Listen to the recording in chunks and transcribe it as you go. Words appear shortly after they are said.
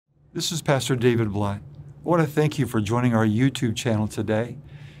This is Pastor David Blunt. I want to thank you for joining our YouTube channel today.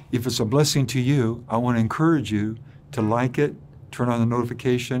 If it's a blessing to you, I want to encourage you to like it, turn on the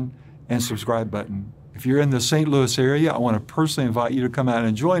notification, and subscribe button. If you're in the St. Louis area, I want to personally invite you to come out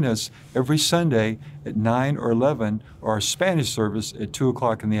and join us every Sunday at 9 or 11, or our Spanish service at 2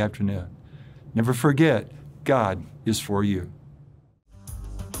 o'clock in the afternoon. Never forget, God is for you.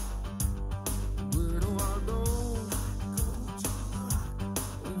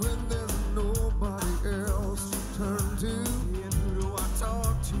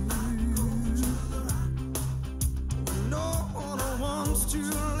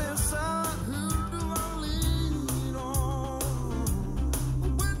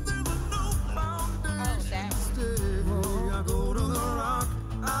 I go to the rock,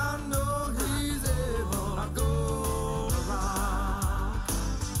 I know he's able. I go around.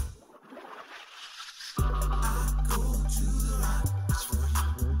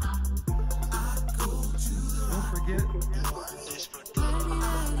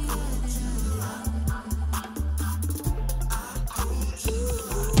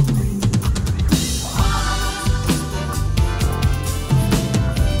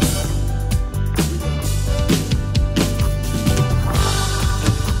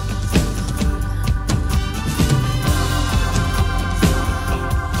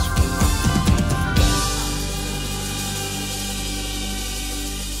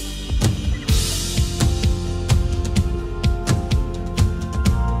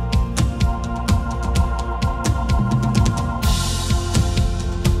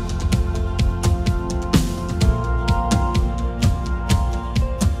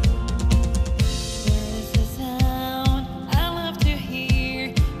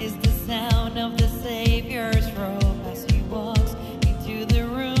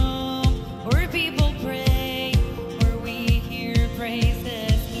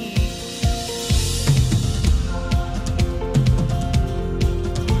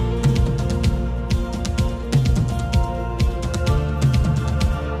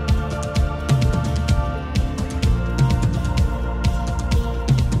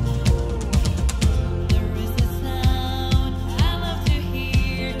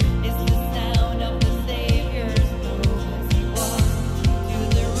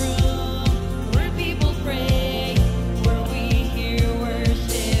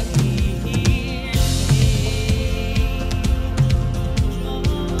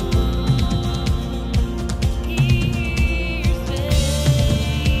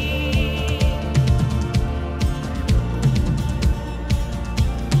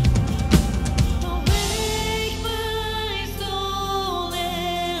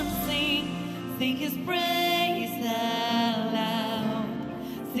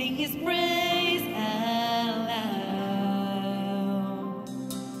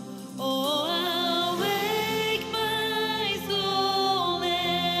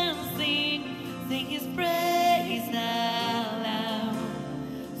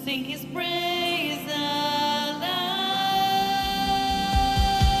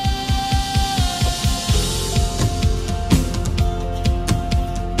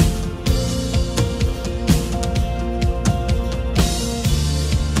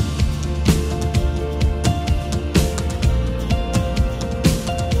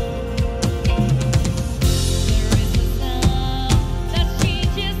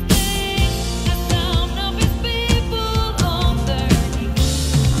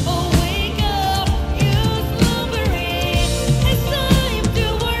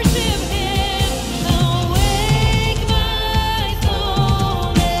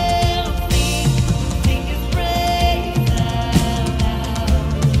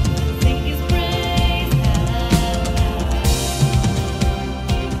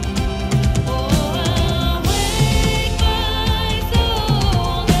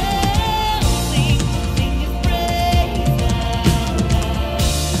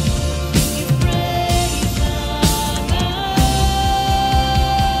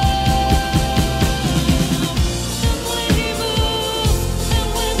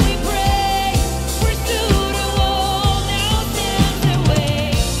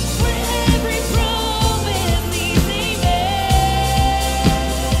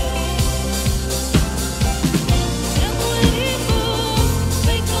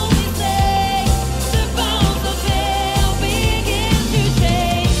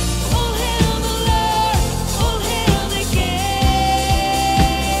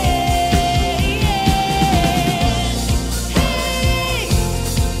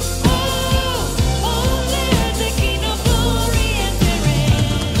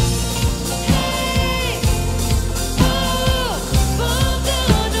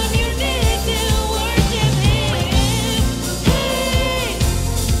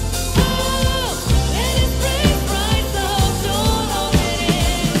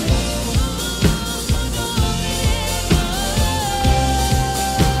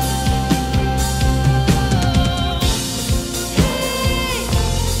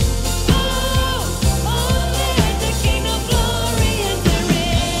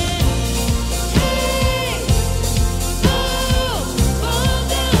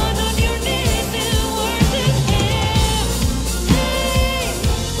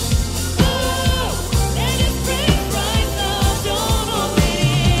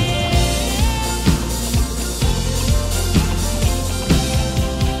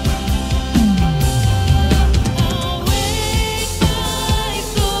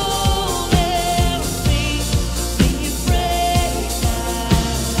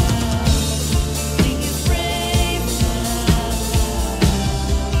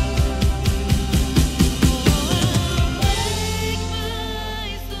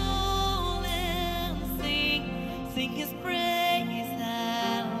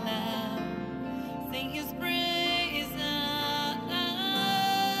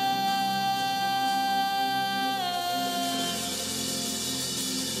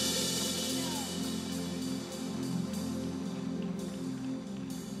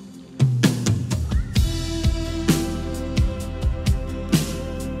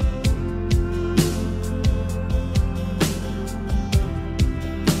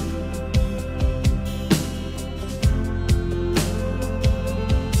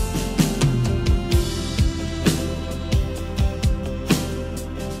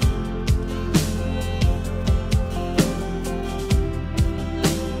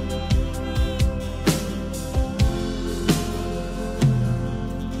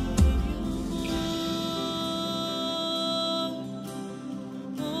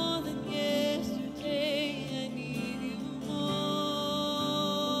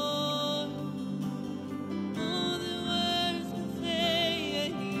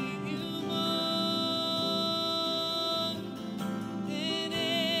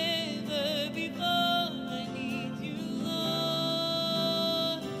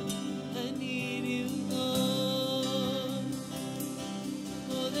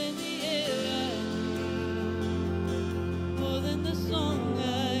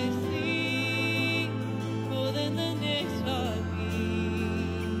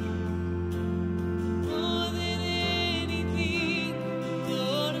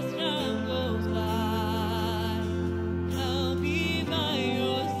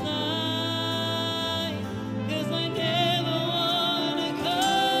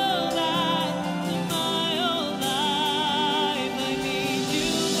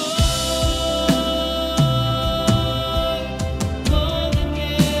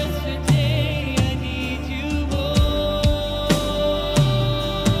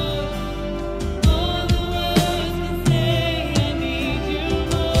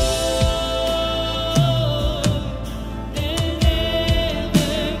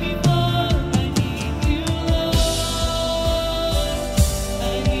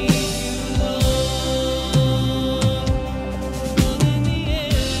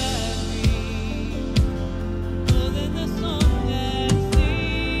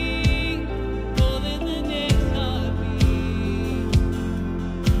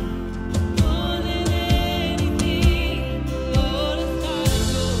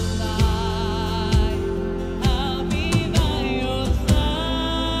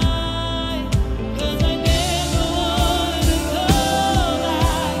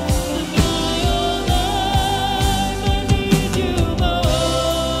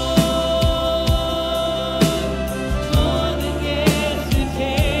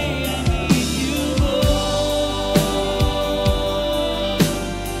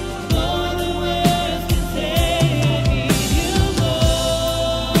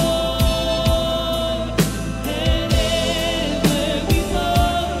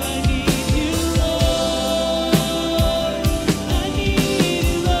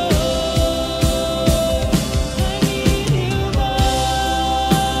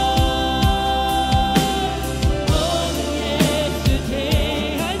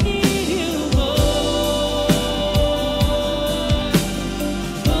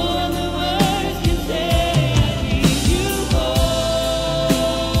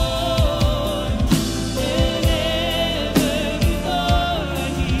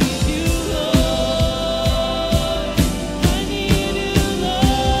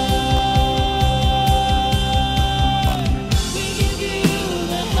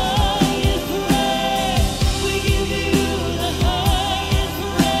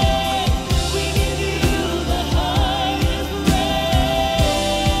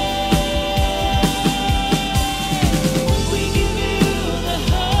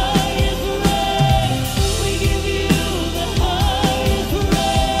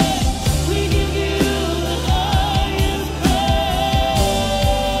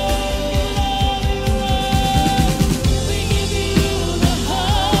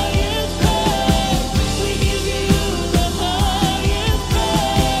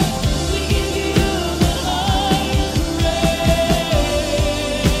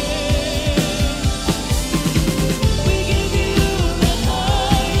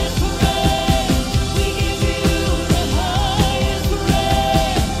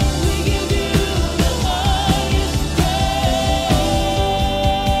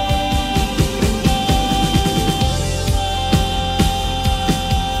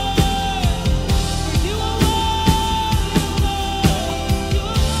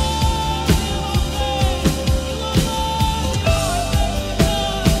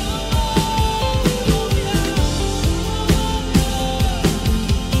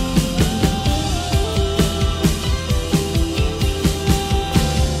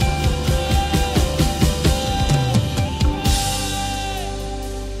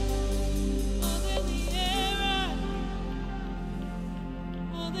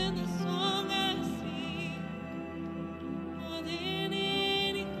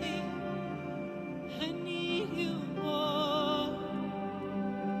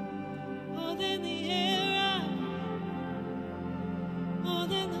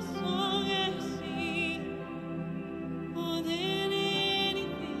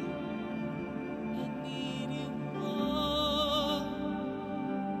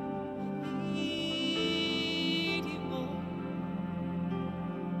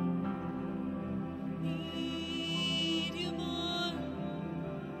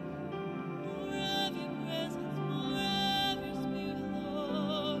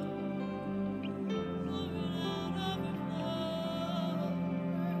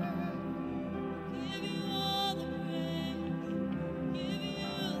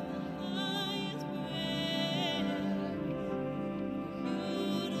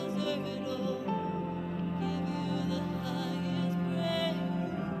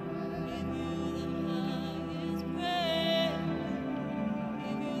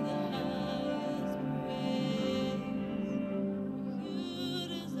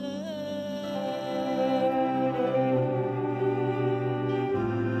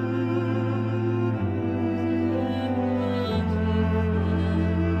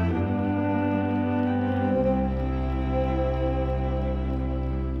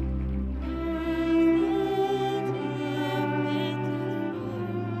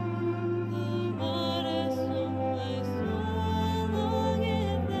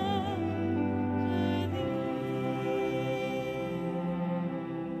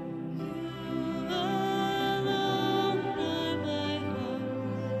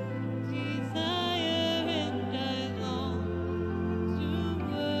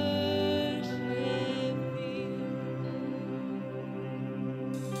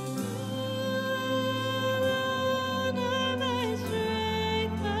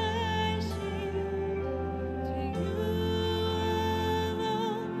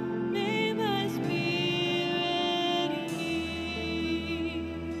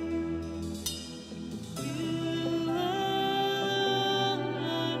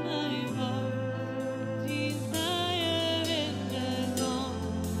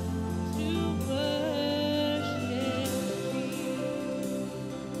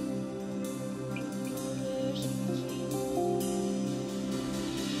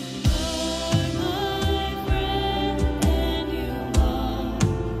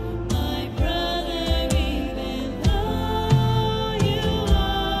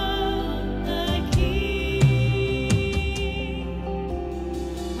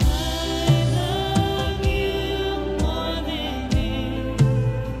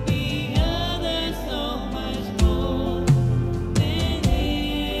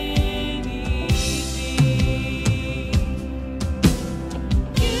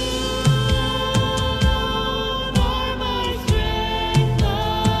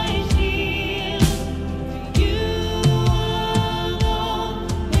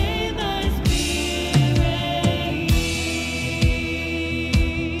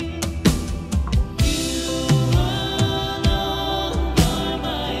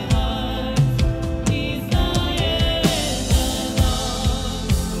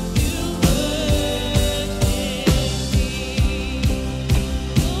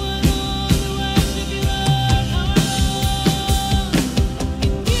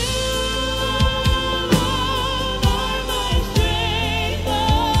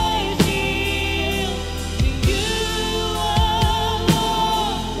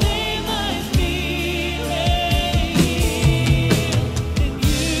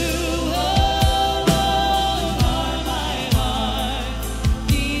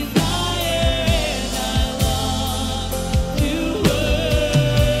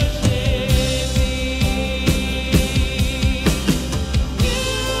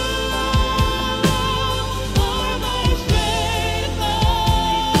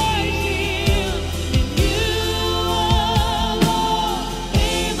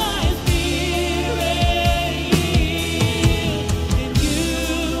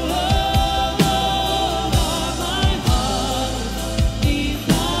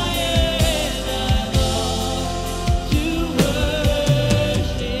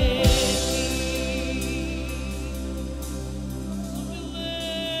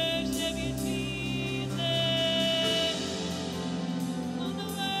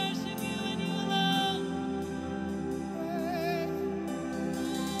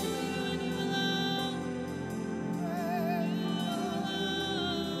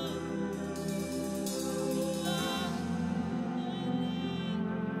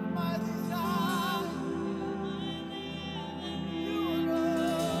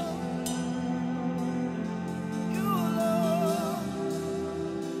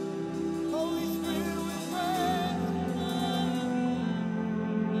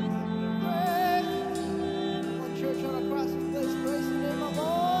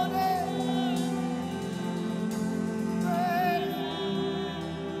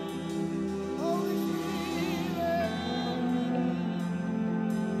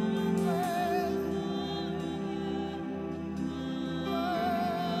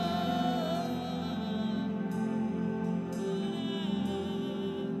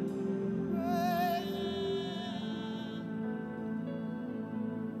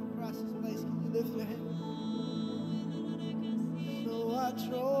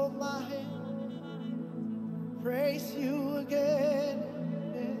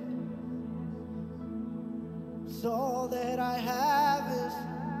 'Cause all that I have is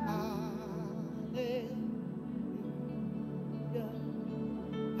hallelujah.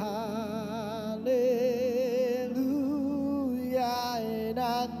 And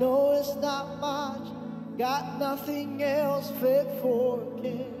I know it's not much, got nothing else fit for a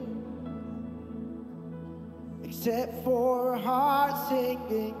king except for a heart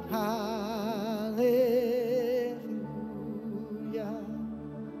singing hallelujah.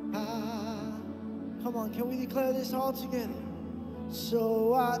 Come on, can we declare this all together?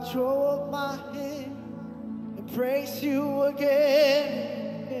 So I throw up my hands and praise you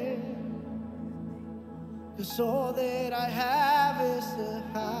again, 'cause all that I have is a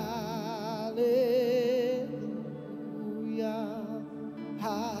hallelujah,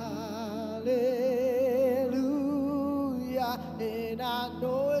 hallelujah. And I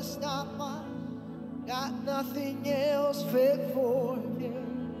know it's not mine, got nothing else fit for you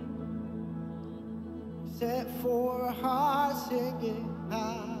except for a heart singing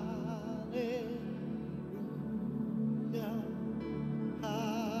hallelujah,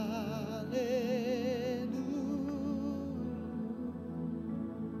 hallelujah.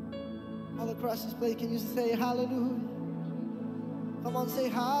 All across this place, can you say hallelujah? Come on, say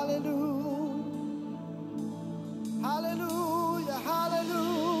hallelujah, hallelujah,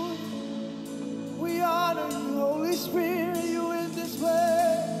 hallelujah. We honor you, Holy Spirit, you in this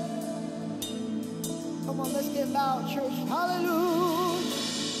place. Come on, let's get loud, church. Hallelujah.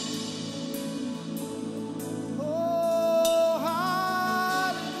 Oh,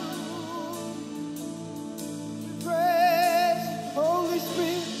 hallelujah. Praise Holy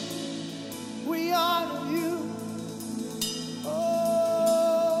Spirit. We honor you. Oh,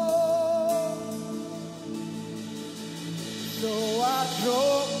 so I throw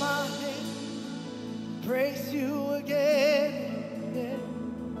up my hands, praise you again.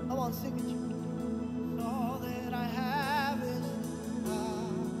 Come on, sing it. All that I have is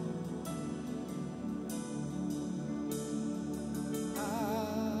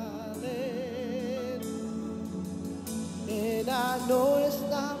hallelujah. And I know it's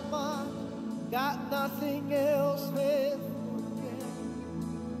not much, got nothing else fit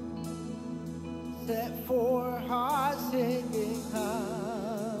except for a heart singing hallelujah,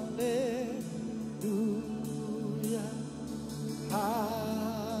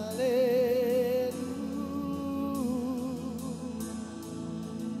 hallelujah.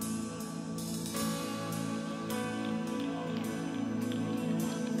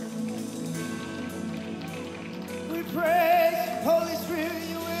 We praise Holy Spirit,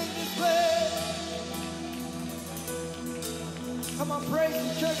 you in this place. Come on, praise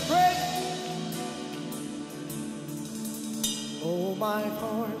the church, praise. Oh, my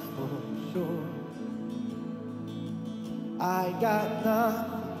heart for sure, I got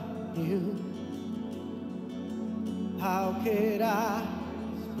nothing new. How could I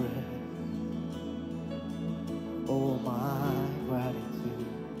express oh my gratitude?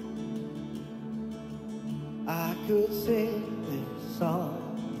 I could sing this song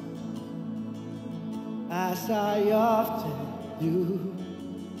as I often do.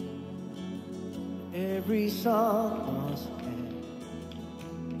 Every song must end,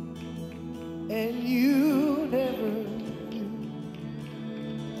 and you never do.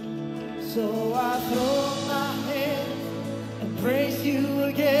 So I throw up my hands and praise you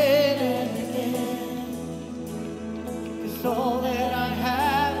again and again, 'cause all that I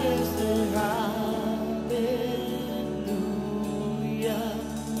have is a hallelujah,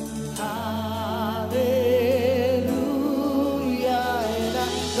 hallelujah. And I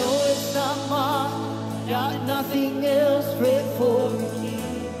know it's not mine, got nothing else fit for me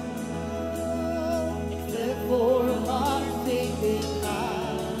except for a heart singing hallelujah,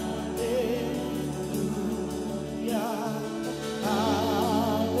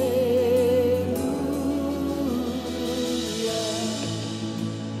 hallelujah.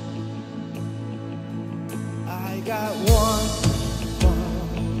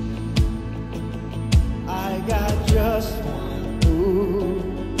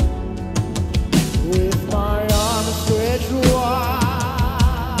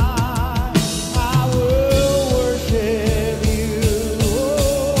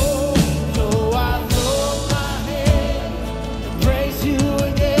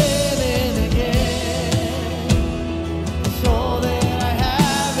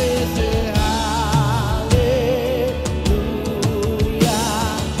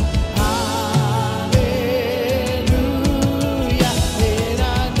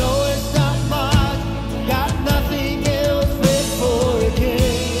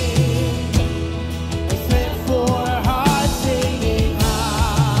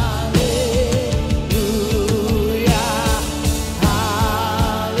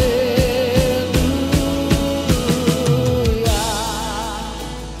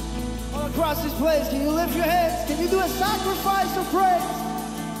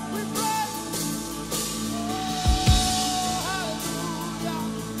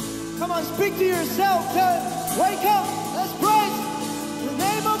 on, speak to yourself. Wake up. Let's praise the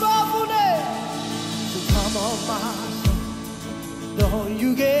name of our full name. So come on, my soul. Don't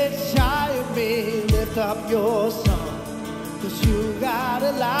you get shy of me. Lift up your song. 'Cause you got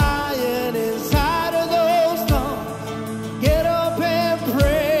a lion inside of those lungs. Get up and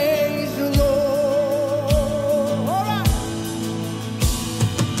praise the Lord. All right.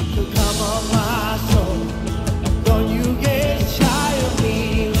 So come on, my soul. Don't you get shy of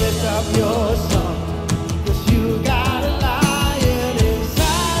me. Lift up your song. 'Cause you got a lion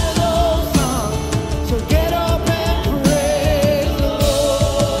inside of those lungs. So get up and praise the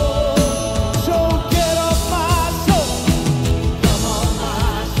Lord. So get up, my soul. Come on,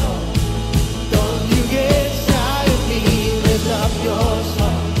 my soul.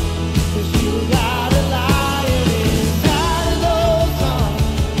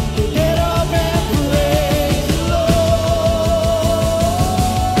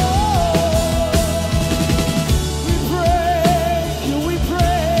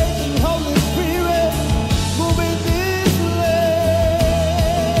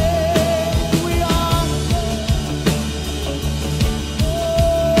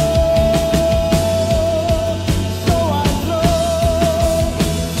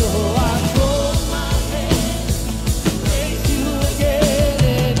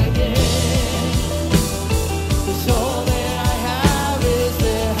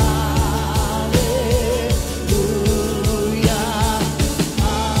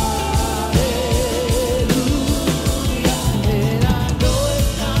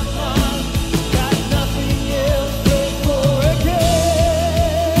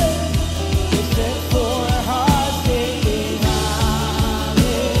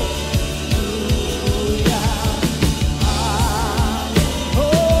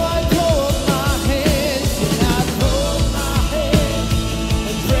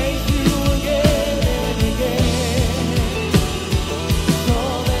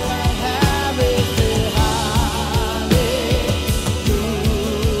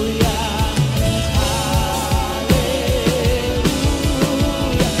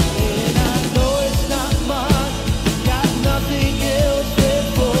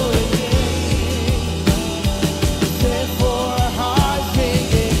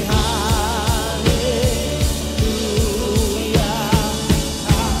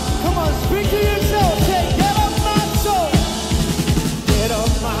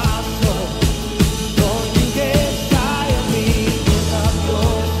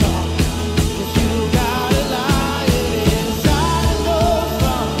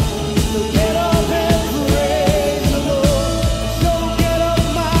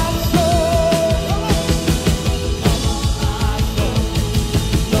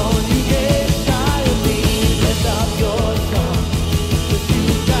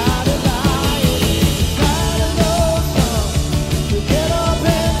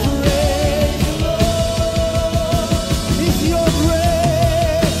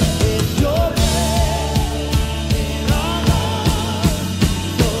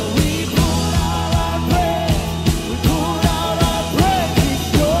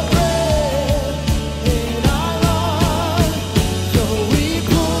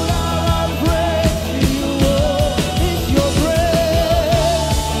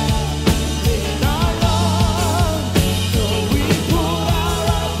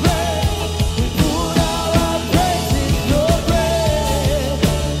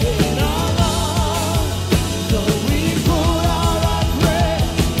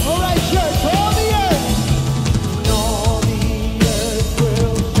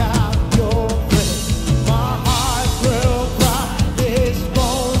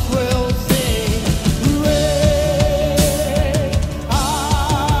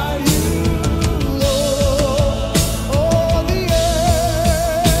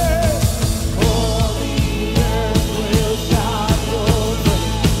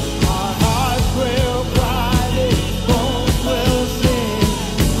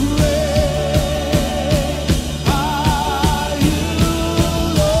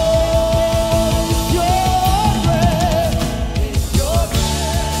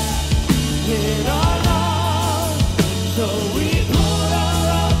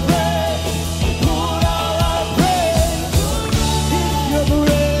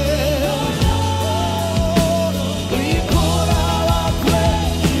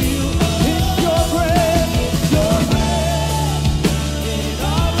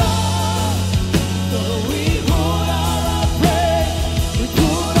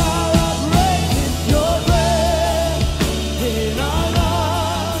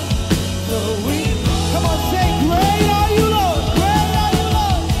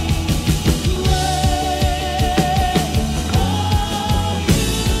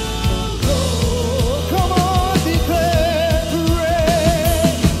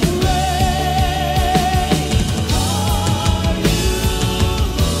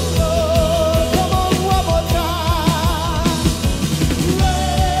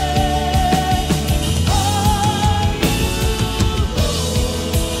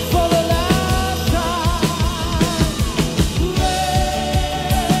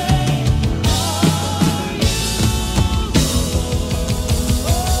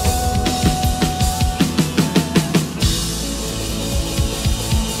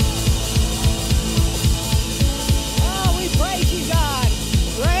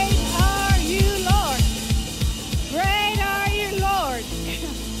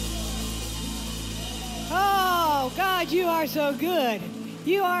 so good.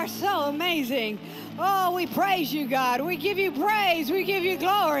 You are so amazing. Oh, we praise you, God. We give you praise. We give you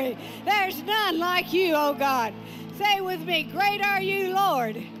glory. There's none like you, oh God. Say with me, great are you,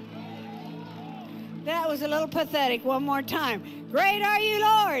 Lord. That was a little pathetic. One more time. Great are you,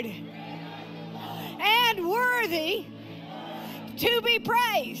 Lord. And worthy to be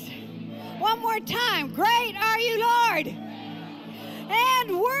praised. One more time. Great are you, Lord.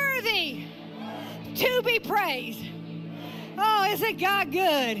 And worthy to be praised. Oh, isn't God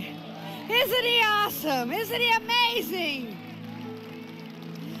good? Isn't he awesome? Isn't he amazing?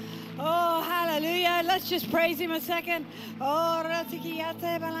 Oh, hallelujah. Let's just praise him a second. Oh,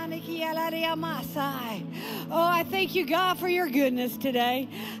 I thank you, God, for your goodness today.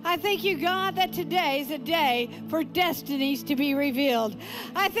 I thank you, God, that today is a day for destinies to be revealed.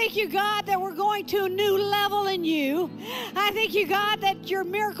 I thank you, God, that we're going to a new level in you. I thank you, God, that your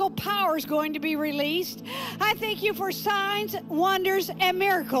miracle power is going to be released. I thank you for signs, wonders, and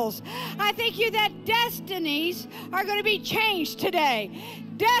miracles. I thank you that destinies are going to be changed today.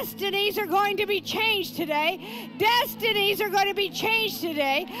 Destinies are going to be changed today. Destinies are going to be changed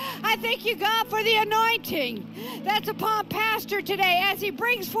today. I thank you, God, for the anointing that's upon Pastor today as he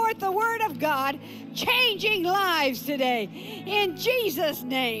brings forth the word of God, changing lives today. In Jesus'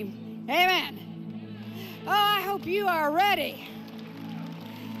 name, amen. Oh, I hope you are ready.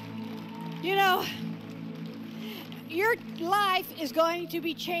 You know, your life is going to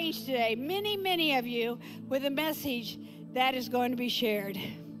be changed today. Many of you with a message that is going to be shared.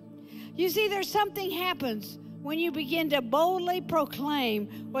 You see, there's something happens when you begin to boldly proclaim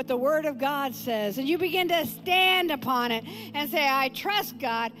what the Word of God says, and you begin to stand upon it and say, I trust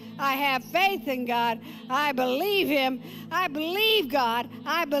God, I have faith in God, I believe Him, I believe God,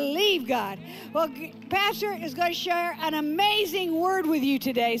 I believe God. Well, Pastor is going to share an amazing word with you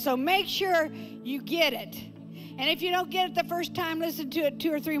today, so make sure you get it. And if you don't get it the first time, listen to it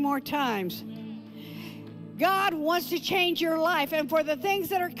 2 or 3 more times. God wants to change your life, and for the things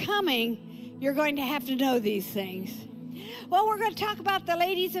that are coming, you're going to have to know these things. Well, we're going to talk about the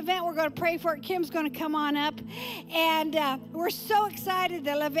ladies' event. We're going to pray for it. Kim's going to come on up, and we're so excited.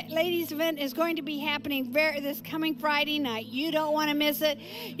 The ladies' event is going to be happening this coming Friday night. You don't want to miss it.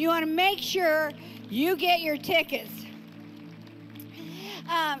 You want to make sure you get your tickets.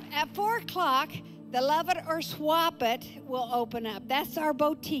 At 4 o'clock, the Love It or Swap It will open up. That's our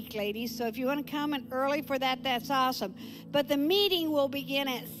boutique, ladies. So if you want to come in early for that, that's awesome. But the meeting will begin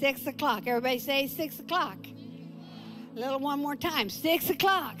at 6 o'clock. Everybody say 6 o'clock. A little one more time. 6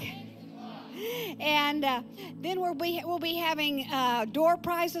 o'clock. And then we'll be having door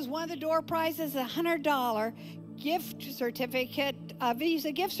prizes. One of the door prizes is a $100 gift certificate,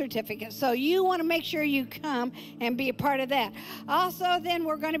 Visa gift certificate. So you want to make sure you come and be a part of that. Also, then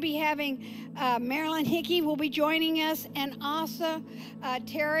we're going to be having Marilyn Hickey will be joining us, and also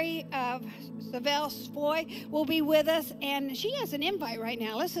Terry Savelle Foy will be with us, and she has an invite right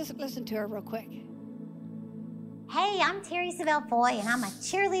now. Let's just listen to her real quick. Hey, I'm Terry Savelle Foy, and I'm a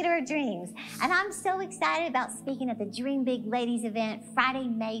cheerleader of dreams. And I'm so excited about speaking at the Dream Big Ladies event Friday,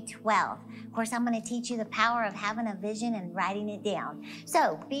 May 12th. Of course, I'm going to teach you the power of having a vision and writing it down.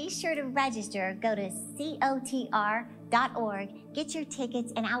 So be sure to register. Go to COTR.org, get your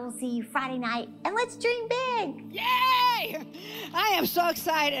tickets, and I will see you Friday night. And let's dream big! Yay! I am so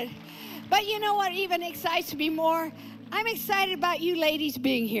excited. But you know what even excites me more? I'm excited about you ladies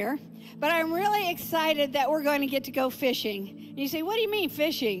being here. But I'm really excited that we're going to get to go fishing. And you say, what do you mean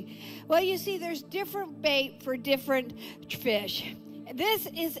fishing? Well, you see, there's different bait for different fish. This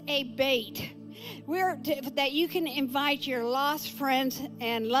is a bait that you can invite your lost friends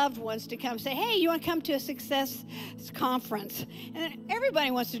and loved ones to come. Say, hey, you want to come to a success conference? And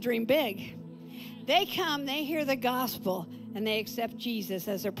everybody wants to dream big. They come, they hear the gospel, and they accept Jesus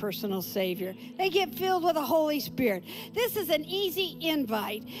as their personal Savior. They get filled with the Holy Spirit. This is an easy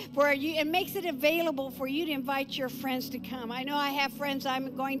invite for you. It makes it available for you to invite your friends to come. I know I have friends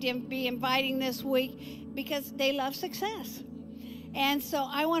I'm going to be inviting this week because they love success. And so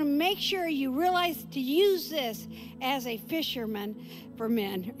I want to make sure you realize to use this as a fisherman for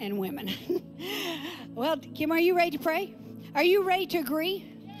men and women. Well, Kim, are you ready to pray? Are you ready to agree?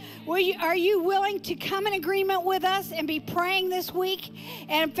 Are you willing to come in agreement with us and be praying this week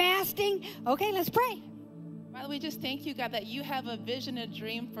and fasting? Okay, let's pray. God, we just thank you, God, that you have a vision, a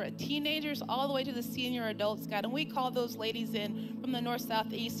dream for teenagers all the way to the senior adults, God. And we call those ladies in from the north,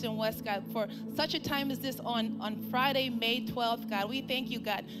 south, east, and west, God, for such a time as this on Friday, May 12th, God. We thank you,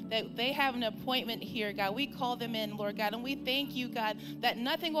 God, that they have an appointment here, God. We call them in, Lord God, and we thank you, God, that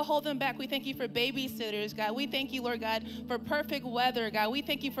nothing will hold them back. We thank you for babysitters, God. We thank you, Lord God, for perfect weather, God. We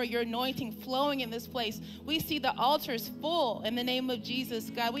thank you for your anointing flowing in this place. We see the altars full in the name of Jesus,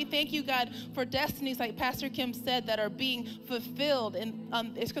 God. We thank you, God, for destinies, like Pastor Kim said, that are being fulfilled, and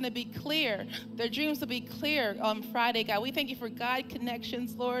it's going to be clear. Their dreams will be clear on Friday, God. We thank you for God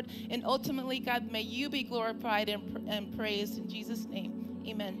connections, Lord, and ultimately, God, may you be glorified and praised in Jesus' name.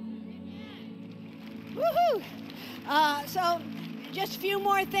 Amen. Woohoo! So just a few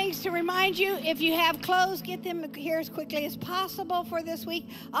more things to remind you. If you have clothes, get them here as quickly as possible for this week.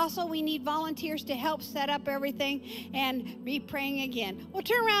 Also, we need volunteers to help set up everything and be praying again. We'll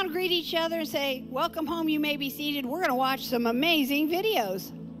turn around and greet each other and say, welcome home, you may be seated. We're going to watch some amazing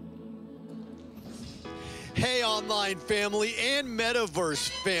videos. Hey, online family and Metaverse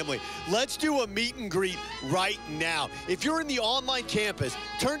family, let's do a meet and greet right now. If you're in the online campus,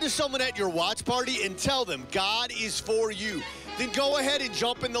 turn to someone at your watch party and tell them God is for you. Then go ahead and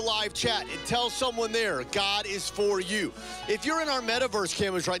jump in the live chat and tell someone there, God is for you. If you're in our Metaverse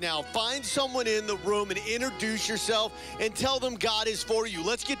cameras right now, find someone in the room and introduce yourself and tell them God is for you.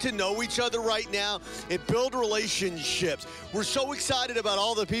 Let's get to know each other right now and build relationships. We're so excited about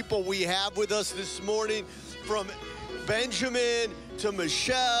all the people we have with us this morning, from Benjamin to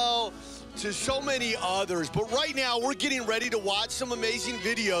Michelle to so many others. But right now, we're getting ready to watch some amazing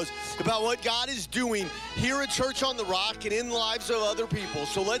videos about what God is doing here at Church on the Rock and in the lives of other people.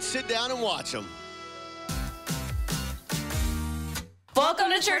 So let's sit down and watch them.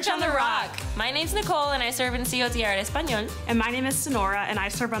 Welcome to Church on the Rock. My name's Nicole and I serve in COTR Español. And my name is Sonora and I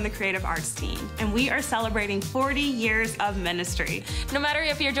serve on the creative arts team. And we are celebrating 40 years of ministry. No matter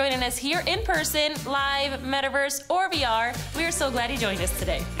if you're joining us here in person, live, Metaverse, or VR, we are so glad you joined us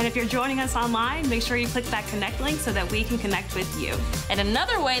today. And if you're joining us online, make sure you click that connect link so that we can connect with you. And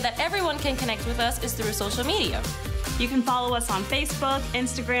another way that everyone can connect with us is through social media. You can follow us on Facebook,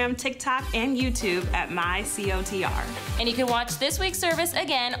 Instagram, TikTok, and YouTube at MyCOTR. And you can watch this week's service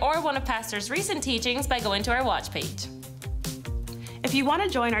again or one of Pastor's recent teachings by going to our watch page. If you want to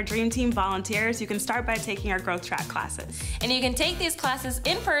join our Dream Team volunteers, you can start by taking our Growth Track classes. And you can take these classes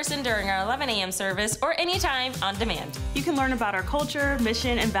in person during our 11 a.m. service or anytime on demand. You can learn about our culture,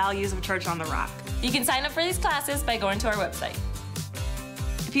 mission, and values of Church on the Rock. You can sign up for these classes by going to our website.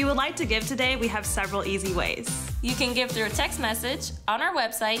 If you would like to give today, we have several easy ways. You can give through a text message, on our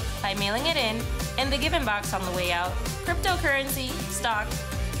website, by mailing it in the Give box on the way out, cryptocurrency, stock,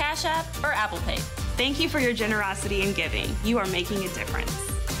 Cash App, or Apple Pay. Thank you for your generosity in giving. You are making a difference.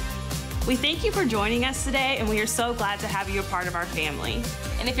 We thank you for joining us today, and we are so glad to have you a part of our family.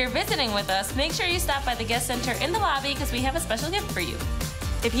 And if you're visiting with us, make sure you stop by the guest center in the lobby because we have a special gift for you.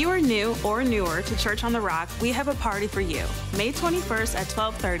 If you are new or newer to Church on the Rock, we have a party for you. May 21st at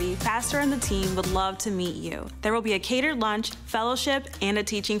 12:30, Pastor and the team would love to meet you. There will be a catered lunch, fellowship, and a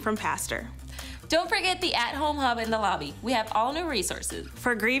teaching from Pastor. Don't forget the at-home hub in the lobby. We have all new resources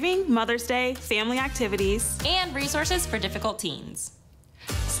for grieving, Mother's Day, family activities, and resources for difficult teens.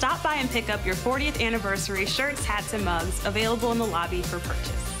 Stop by and pick up your 40th anniversary shirts, hats, and mugs available in the lobby for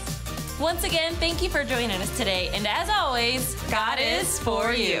purchase. Once again, thank you for joining us today. And as always, God is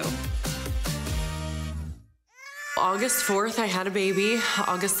for you. August 4th, I had a baby.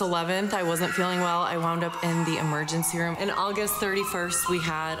 August 11th, I wasn't feeling well. I wound up in the emergency room. And August 31st, we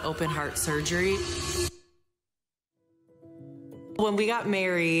had open heart surgery. When we got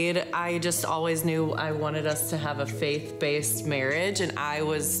married, I just always knew I wanted us to have a faith-based marriage. And I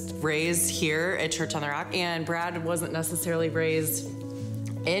was raised here at Church on the Rock. And Brad wasn't necessarily raised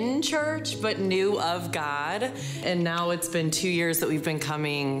in church, but knew of God. And now it's been 2 years that we've been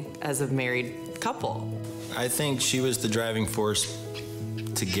coming as a married couple. I think she was the driving force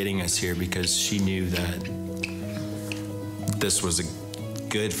to getting us here because she knew that this was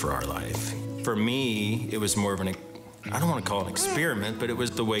good for our life. For me, it was more of an, I don't want to call it an experiment, but it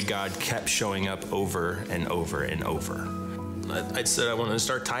was the way God kept showing up over and over and over. I said I wanted to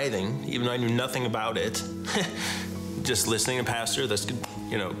start tithing, even though I knew nothing about it. Just listening to Pastor,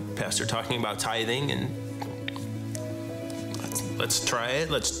 Pastor talking about tithing, and let's try it,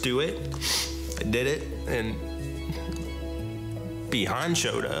 let's do it. I did it, and Behan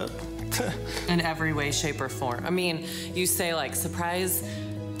showed up. In every way, shape, or form. I mean, you say like surprise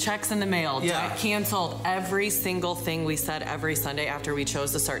checks in the mail. Yeah. Canceled every single thing we said every Sunday after we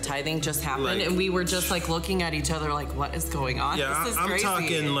chose to start tithing just happened. And we were just like looking at each other like, what is going on? Yeah, This is I'm crazy.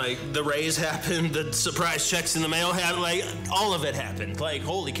 talking like the raise happened, the surprise checks in the mail happened, like all of it happened. Like,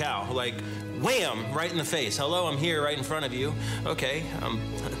 holy cow, like wham, right in the face. Hello, I'm here right in front of you. Okay, I'm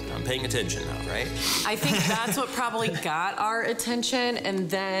paying attention now, right? I think that's what probably got our attention. And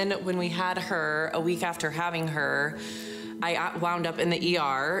then when we had her, a week after having her, I wound up in the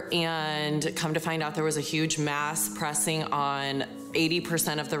ER and come to find out there was a huge mass pressing on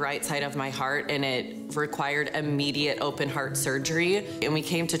 80% of the right side of my heart, and it required immediate open heart surgery. And we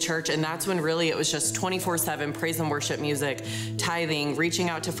came to church, and that's when really it was just 24/7 praise and worship music, tithing,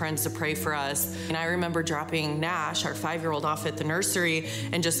 reaching out to friends to pray for us. And I remember dropping Nash, our 5-year-old, off at the nursery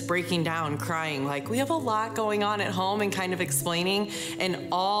and just breaking down, crying, like, we have a lot going on at home, and kind of explaining. And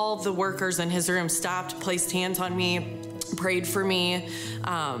all the workers in his room stopped, placed hands on me, prayed for me,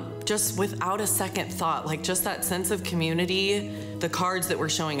 just without a second thought, like just that sense of community, the cards that were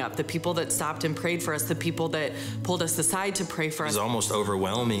showing up, the people that stopped and prayed for us, the people that pulled us aside to pray for us. It was almost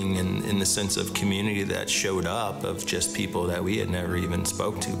overwhelming in the sense of community that showed up, of just people that we had never even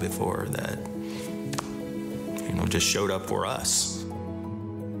spoke to before that, just showed up for us.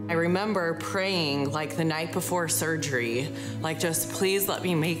 I remember praying like the night before surgery, like, just please let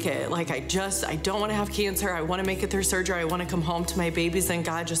me make it. Like, I don't want to have cancer. I want to make it through surgery. I want to come home to my babies. And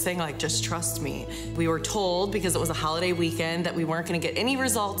God just saying, like, just trust me. We were told, because it was a holiday weekend, that we weren't going to get any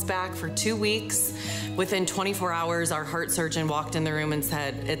results back for 2 weeks. Within 24 hours, our heart surgeon walked in the room and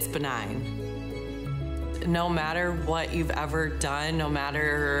said, it's benign. No matter what you've ever done, no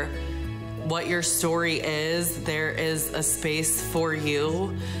matter what your story is, there is a space for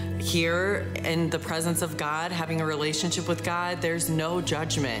you here in the presence of God, having a relationship with God. There's no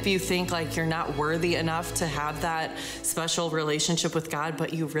judgment. If you think like you're not worthy enough to have that special relationship with God,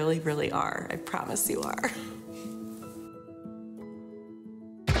 but you really, really are. I promise you are.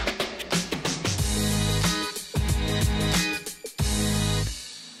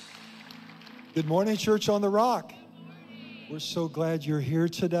 Good morning, Church on the Rock. We're so glad you're here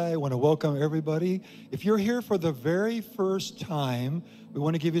today. I want to welcome everybody. If you're here for the very first time, we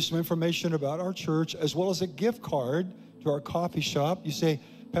want to give you some information about our church, as well as a gift card to our coffee shop. You say,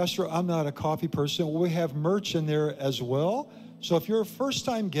 Pastor, I'm not a coffee person. Well, we have merch in there as well. So if you're a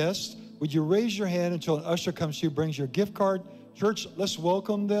first-time guest, would you raise your hand until an usher comes to you, brings your gift card? Church, let's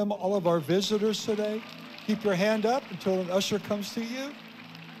welcome them, all of our visitors today. Keep your hand up until an usher comes to you.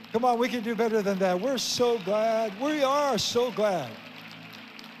 Come on, we can do better than that. We're so glad. We are so glad.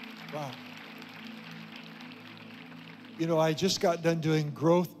 Wow. I just got done doing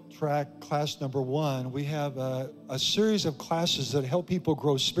Growth Track class number 1. We have a series of classes that help people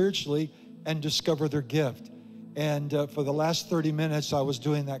grow spiritually and discover their gift. And for the last 30 minutes, I was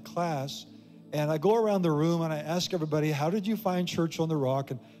doing that class. And I go around the room and I ask everybody, how did you find Church on the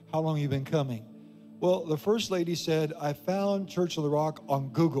Rock and how long have you been coming? Well, the first lady said, I found Church on the Rock on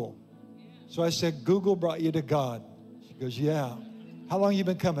Google. So I said, Google brought you to God. She goes, yeah. How long have you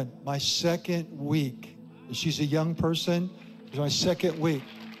been coming? My 2nd week. She's a young person. It's my 2nd week.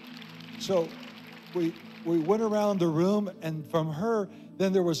 So we went around the room, and from her,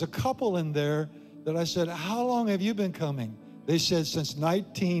 then there was a couple in there that I said, how long have you been coming? They said, since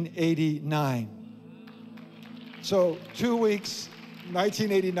 1989. So 2 weeks,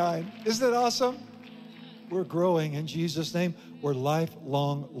 1989. Isn't it awesome? We're growing in Jesus' name. We're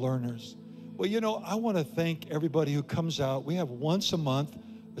lifelong learners. Well, I want to thank everybody who comes out. We have once a month.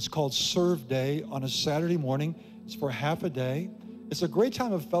 It's called Serve Day on a Saturday morning. It's for half a day. It's a great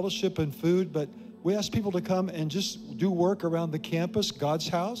time of fellowship and food, but we ask people to come and just do work around the campus, God's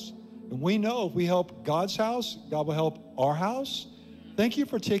house. And we know if we help God's house, God will help our house. Thank you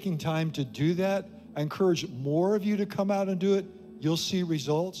for taking time to do that. I encourage more of you to come out and do it. You'll see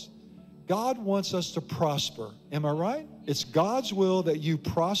results. God wants us to prosper. Am I right? It's God's will that you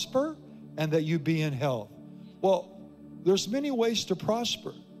prosper and that you be in health. Well, there's many ways to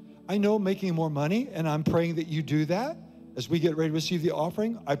prosper. I know making more money, and I'm praying that you do that. As we get ready to receive the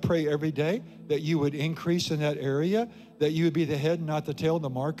offering, I pray every day that you would increase in that area, that you would be the head and not the tail in the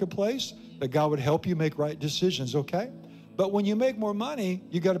marketplace, that God would help you make right decisions, okay? But when you make more money,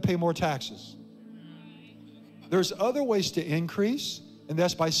 you got to pay more taxes. There's other ways to increase, and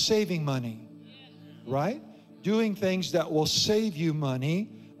that's by saving money, right? Doing things that will save you money.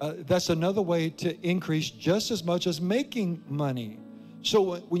 That's another way to increase just as much as making money.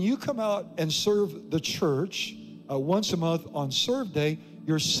 So when you come out and serve the church once a month on Serve Day,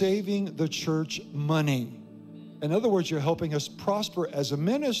 you're saving the church money. In other words, you're helping us prosper as a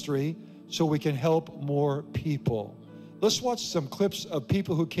ministry so we can help more people. Let's watch some clips of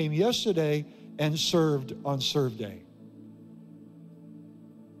people who came yesterday and served on Serve Day.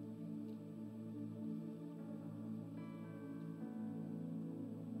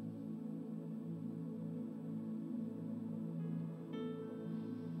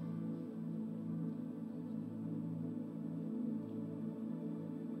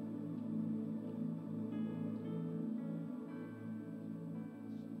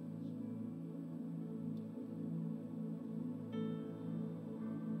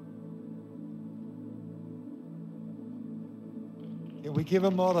 Can we give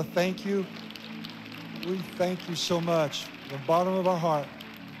them all a thank you? We thank you so much from the bottom of our heart.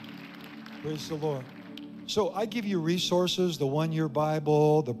 Praise the Lord. So I give you resources, the One-Year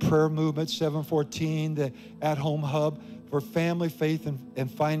Bible, the Prayer Movement 714, the At-Home Hub for Family, Faith,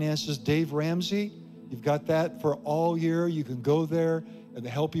 and Finances. Dave Ramsey, you've got that for all year. You can go there and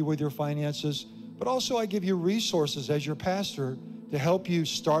help you with your finances. But also I give you resources as your pastor to help you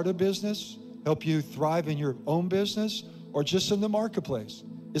start a business, help you thrive in your own business, or just in the marketplace.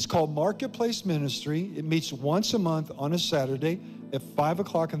 It's called Marketplace Ministry. It meets once a month on a Saturday at 5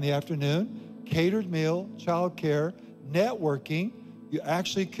 o'clock in the afternoon. Catered meal, childcare, networking. You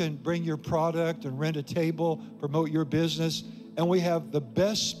actually can bring your product and rent a table, promote your business, and we have the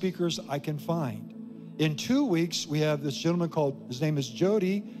best speakers I can find. In 2 weeks, we have this gentleman called, his name is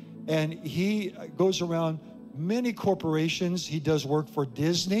Jody, and he goes around many corporations. He does work for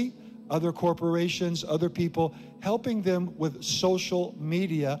Disney, other corporations, other people, helping them with social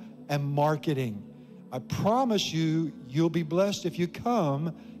media and marketing. I promise you, you'll be blessed if you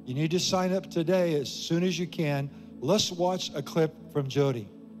come. You need to sign up today as soon as you can. Let's watch a clip from Jody.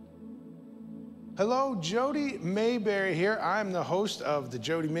 Hello, Jody Mayberry here. I'm the host of the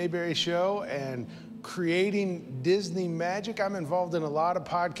Jody Mayberry Show and Creating Disney Magic. I'm involved in a lot of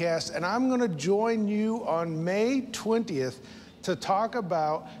podcasts, and I'm gonna join you on May 20th to talk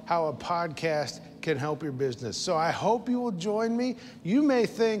about how a podcast can help your business. So I hope you will join me. You may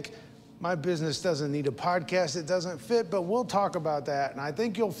think, my business doesn't need a podcast, it doesn't fit, but we'll talk about that. And I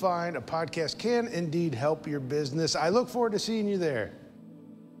think you'll find a podcast can indeed help your business. I look forward to seeing you there.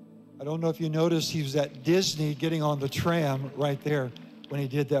 I don't know if you noticed, he was at Disney getting on the tram right there when he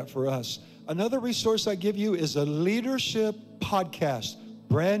did that for us. Another resource I give you is a leadership podcast,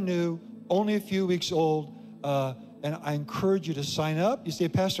 brand new, only a few weeks old, and I encourage you to sign up. You say,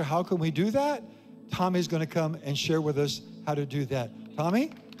 Pastor, how can we do that? Tommy's going to come and share with us how to do that.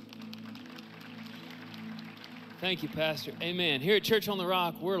 Tommy? Thank you, Pastor. Amen. Here at Church on the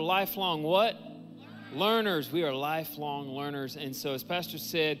Rock, we're lifelong what? Learners. We are lifelong learners. And so as Pastor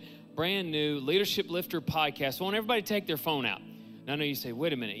said, brand new Leadership Lifter podcast. I want everybody to take their phone out. Now, I know you say,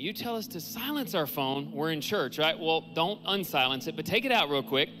 wait a minute. You tell us to silence our phone. We're in church, right? Well, don't unsilence it, but take it out real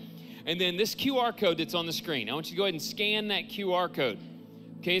quick. And then this QR code that's on the screen, I want you to go ahead and scan that QR code.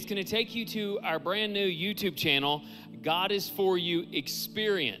 Okay, it's going to take you to our brand new YouTube channel, God is For You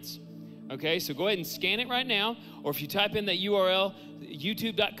Experience. Okay, so go ahead and scan it right now, or if you type in that URL,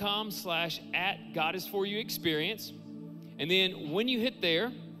 youtube.com/@GodIsForYouExperience. And then when you hit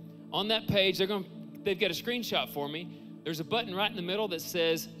there, on that page, they've got a screenshot for me. There's a button right in the middle that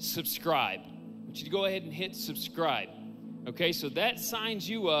says subscribe. I want you to go ahead and hit subscribe. Okay, so that signs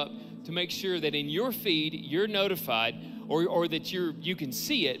you up to make sure that in your feed, you're notified or that you can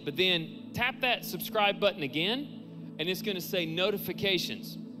see it, but then tap that subscribe button again, and it's gonna say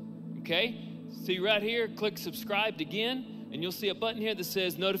notifications, okay? See right here, click subscribed again, and you'll see a button here that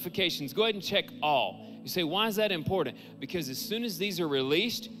says notifications. Go ahead and check all. You say, why is that important? Because as soon as these are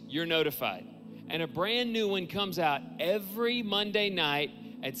released, you're notified. And a brand new one comes out every Monday night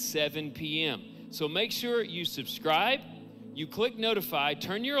at 7 p.m. So make sure you subscribe, you click notify,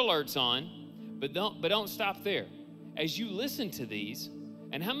 turn your alerts on, but don't stop there. As you listen to these,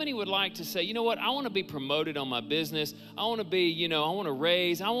 and how many would like to say, you know what, I want to be promoted on my business. I want to be, I want to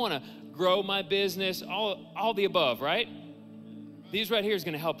raise, I want to grow my business, all the above, right? These right here is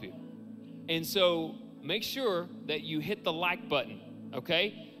going to help you. And so make sure that you hit the like button,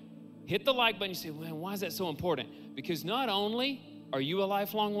 okay? Hit the like button. You say, well, why is that so important? Because not only are you a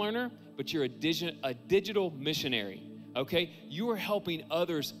lifelong learner, but you're a digital missionary, okay? You are helping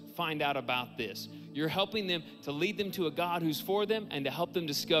others find out about this. You're helping them to lead them to a God who's for them and to help them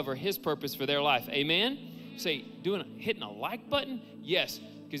discover His purpose for their life. Amen? Say, hitting a like button? Yes,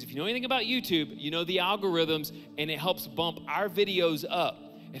 because if you know anything about YouTube, you know the algorithms, and it helps bump our videos up.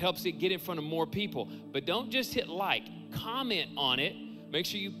 It helps it get in front of more people. But don't just hit like, comment on it. Make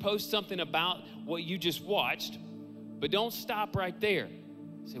sure you post something about what you just watched, but don't stop right there.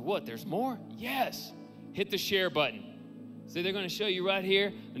 Say, what, there's more? Yes. Hit the share button. So they're going to show you right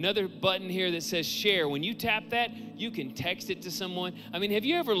here, another button here that says share. When you tap that, you can text it to someone. I mean, have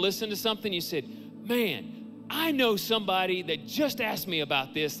you ever listened to something you said, man, I know somebody that just asked me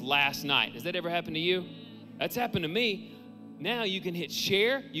about this last night. Has that ever happened to you? That's happened to me. Now you can hit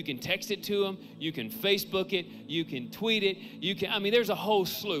share, you can text it to them, you can Facebook it, you can tweet it, I mean, there's a whole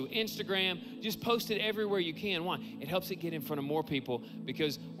slew. Instagram, just post it everywhere you can. Why? It helps it get in front of more people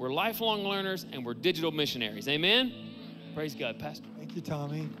because we're lifelong learners and we're digital missionaries. Amen? Praise God, Pastor. Thank you,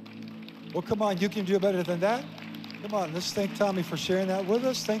 Tommy. Well, come on, you can do better than that. Come on, let's thank Tommy for sharing that with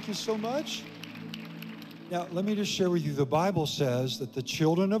us. Thank you so much. Now, let me just share with you, the Bible says that the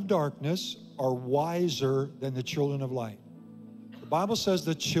children of darkness are wiser than the children of light. The Bible says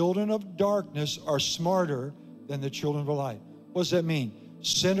the children of darkness are smarter than the children of light. What does that mean?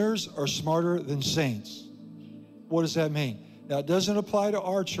 Sinners are smarter than saints. What does that mean? Now, it doesn't apply to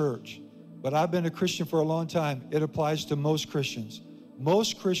our church, but I've been a Christian for a long time. It applies to most Christians.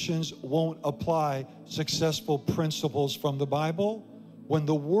 Most Christians won't apply successful principles from the Bible. When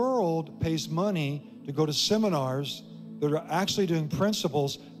the world pays money to go to seminars that are actually doing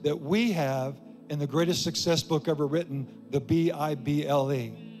principles that we have in the greatest success book ever written, the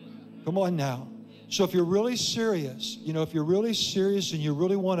Bible. Come on now. So if you're really serious, if you're really serious and you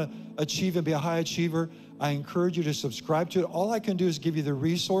really want to achieve and be a high achiever, I encourage you to subscribe to it. All I can do is give you the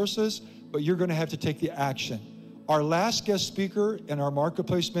resources, but you're going to have to take the action. Our last guest speaker in our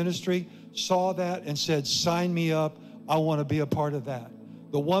marketplace ministry saw that and said, sign me up. I want to be a part of that.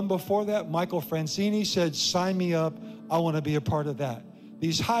 The one before that, Michael Francini, said, sign me up. I want to be a part of that.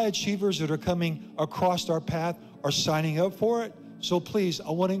 These high achievers that are coming across our path are signing up for it. So please,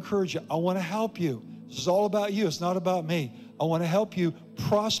 I want to encourage you. I want to help you. This is all about you. It's not about me. I want to help you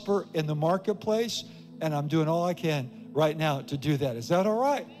prosper in the marketplace, and I'm doing all I can right now to do that. Is that all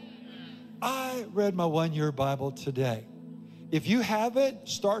right? I read my one-year Bible today. If you have it,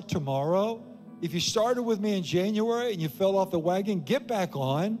 start tomorrow. If you started with me in January and you fell off the wagon, get back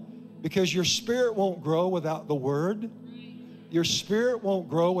on, because your spirit won't grow without the Word. Your spirit won't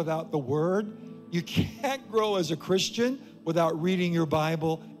grow without the Word. You can't grow as a Christian without reading your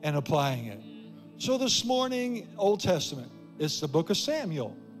Bible and applying it. So this morning, Old Testament, it's the book of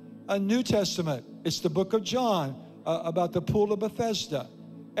Samuel. A New Testament, it's the book of John about the pool of Bethesda.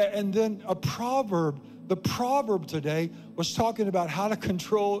 And then a proverb. The proverb today was talking about how to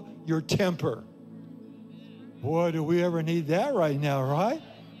control your temper. Boy, do we ever need that right now, right?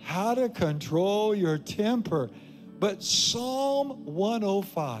 How to control your temper. But Psalm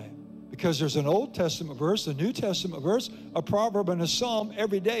 105, because there's an Old Testament verse, a New Testament verse, a proverb, and a psalm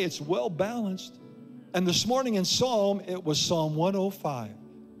every day. It's well balanced. And this morning in Psalm, it was Psalm 105.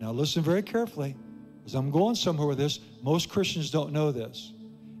 Now listen very carefully, because I'm going somewhere with this. Most Christians don't know this.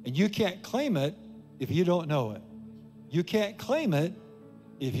 And you can't claim it if you don't know it. You can't claim it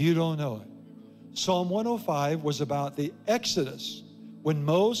if you don't know it. Psalm 105 was about the Exodus, when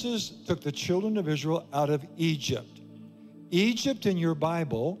Moses took the children of Israel out of Egypt. Egypt in your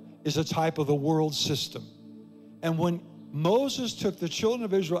Bible is a type of the world system. And when Moses took the children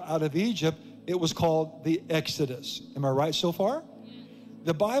of Israel out of Egypt, it was called the Exodus. Am I right so far?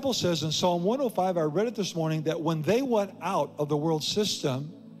 The Bible says in Psalm 105, I read it this morning, that when they went out of the world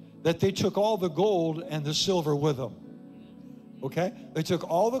system, that they took all the gold and the silver with them. Okay? They took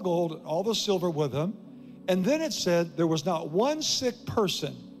all the gold, all the silver with them. And then it said there was not one sick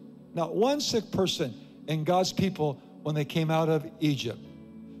person in God's people when they came out of Egypt.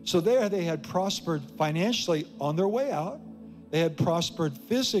 So there they had prospered financially on their way out. They had prospered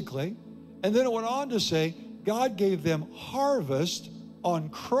physically. And then it went on to say, God gave them harvest on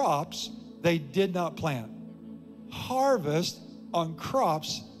crops they did not plant. Harvest on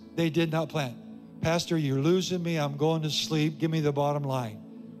crops they did not plant. Pastor, you're losing me. I'm going to sleep. Give me the bottom line.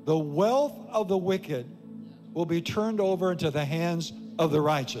 The wealth of the wicked will be turned over into the hands of the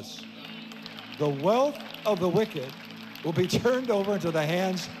righteous. The wealth of the wicked will be turned over into the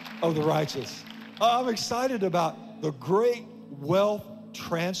hands of the righteous. I'm excited about the great wealth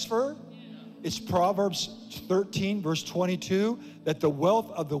transfer. It's Proverbs 13, verse 22, that the wealth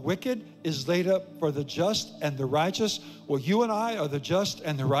of the wicked is laid up for the just and the righteous. Well, you and I are the just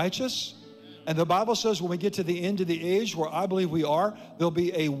and the righteous. And the Bible says when we get to the end of the age, where I believe we are, there'll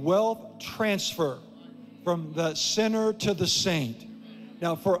be a wealth transfer from the sinner to the saint.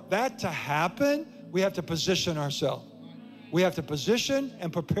 Now, for that to happen, we have to position ourselves. We have to position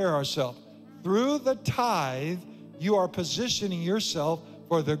and prepare ourselves. Through the tithe, you are positioning yourself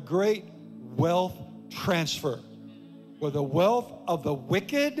for the great wealth transfer, where the wealth of the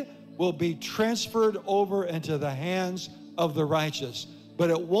wicked will be transferred over into the hands of the righteous. But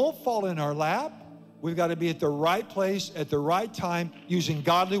it won't fall in our lap. We've got to be at the right place at the right time using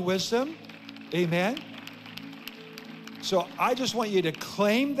godly wisdom. Amen. So I just want you to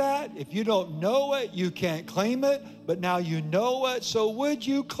claim that. If you don't know it, you can't claim it, but now you know it. So would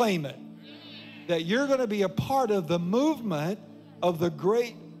you claim it? That you're going to be a part of the movement of the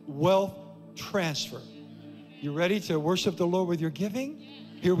great wealth transfer. You ready to worship the Lord with your giving?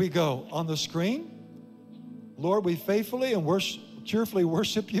 Here we go on the screen. Lord, we faithfully and cheerfully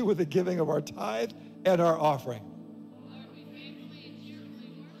worship you with the giving of our tithe and our offering.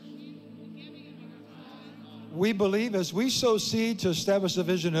 We believe as we sow seed to establish the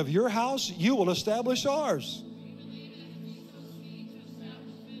vision of your house, you will establish ours.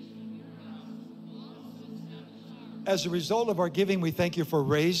 As a result of our giving, we thank you for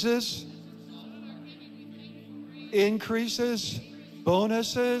raises, increases,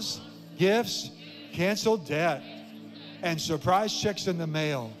 bonuses, gifts, canceled debt, and surprise checks in the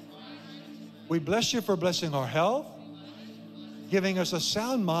mail. We bless you for blessing our health, giving us a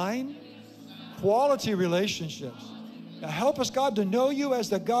sound mind, quality relationships. Now help us, God, to know you as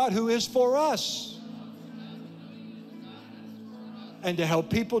the God who is for us, and to help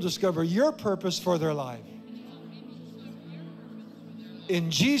people discover your purpose for their life.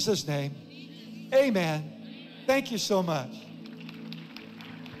 In Jesus' name, amen. Thank you so much.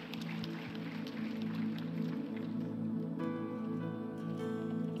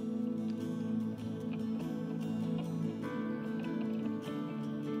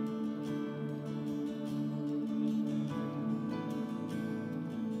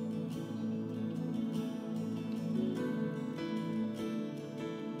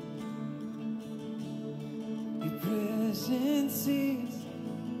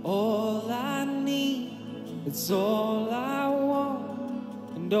 All I need, it's all I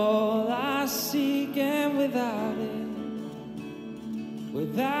want, and all I seek, and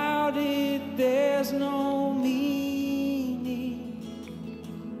without it, there's no meaning.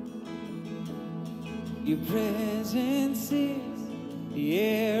 Your presence is the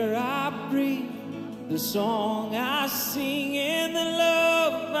air I breathe, the song I sing, and the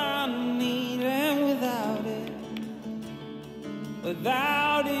love I need, and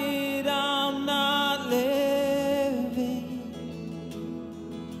without it, I'm not living.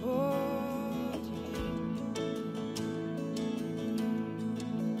 Oh,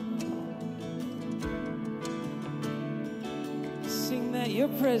 sing that your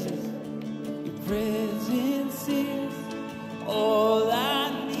presence is all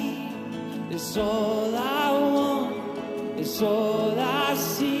I need. It's all I want. It's all I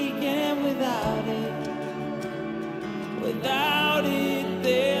seek, and without it,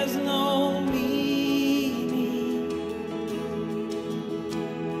 there's no meaning.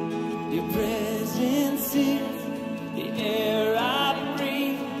 Your presence is the air I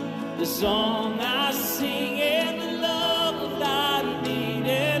breathe, the song I sing, and the love that I need.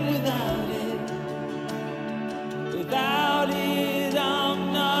 And without it,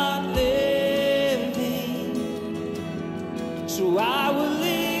 I'm not living. So I will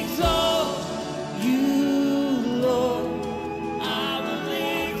exalt you, Lord.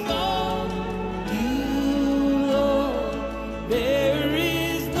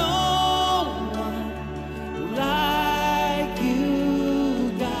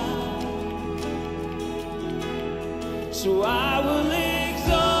 So I will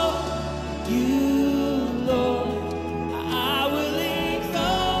exalt you, Lord. I will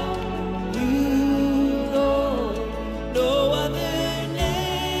exalt you, Lord. No other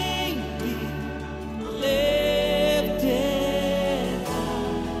name be lifted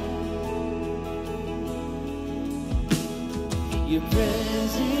high. Your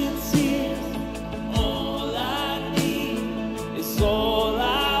presence is all I need. It's all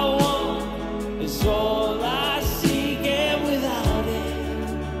I want. It's all I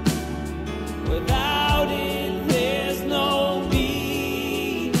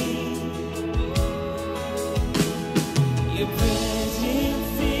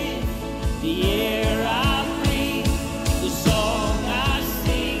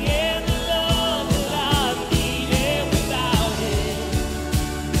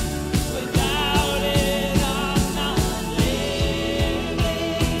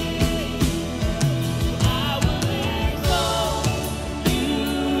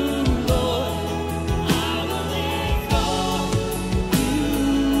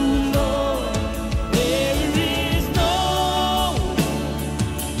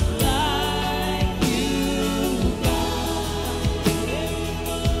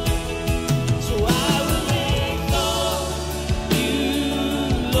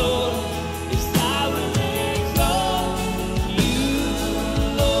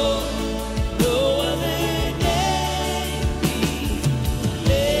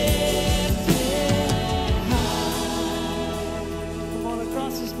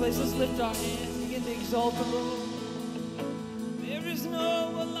exalt the Lord. There is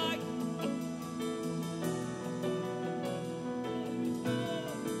no one like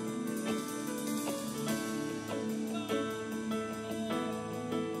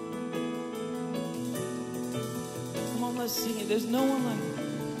Come on, let's sing it. There's no one like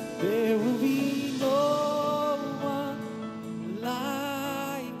you. There will be no one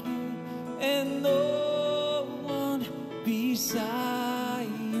like you, and no one beside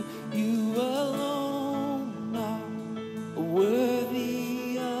you. You alone are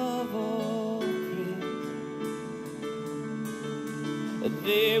worthy of all praise.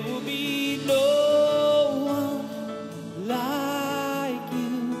 There will be no one like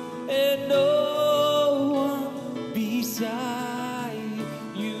you, and no one beside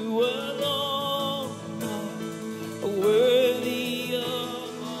you. You alone are worthy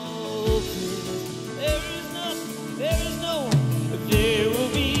of all praise. There is no one. There will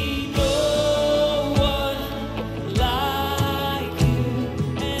be no one like you,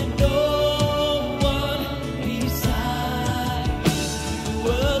 and no one beside you. You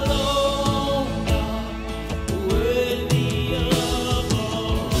alone are worthy of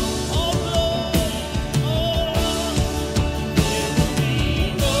all glory. There will be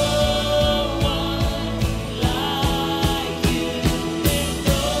no one like you, and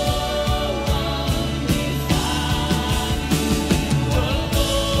no one beside you. You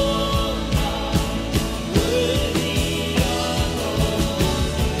alone are worthy of all.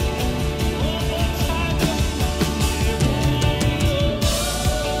 One more time. There will be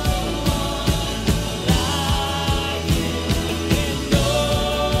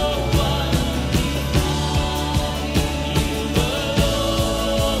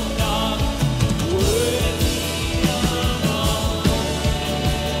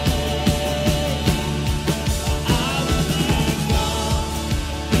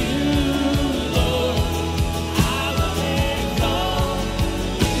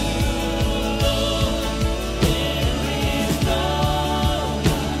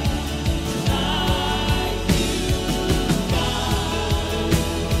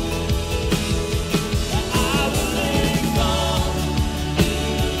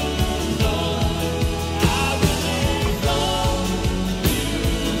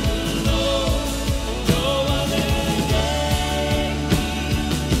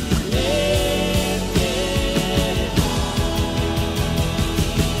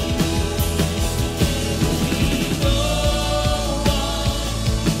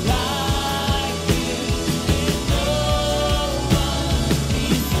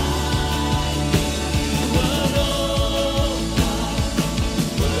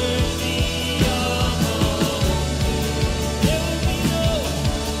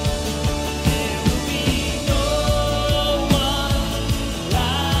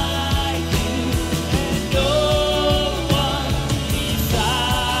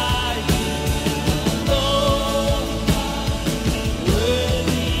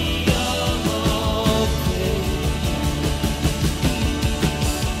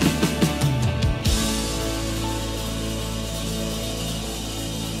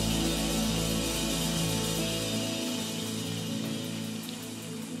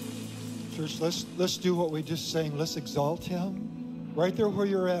Church, let's do what we just sang. Let's exalt him. Right there where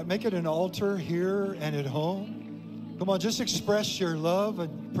you're at. Make it an altar here and at home. Come on, just express your love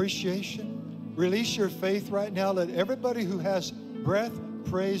and appreciation. Release your faith right now. Let everybody who has breath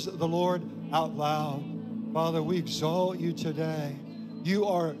praise the Lord out loud. Father, we exalt you today. You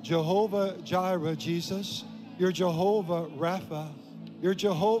are Jehovah Jireh, Jesus. You're Jehovah Rapha. You're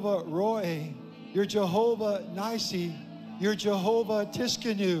Jehovah Roy. You're Jehovah Nisi. You're Jehovah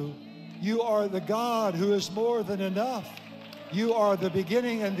Tiskanu. You are the God who is more than enough. You are the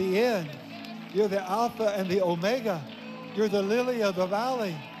beginning and the end. You're the Alpha and the Omega. You're the lily of the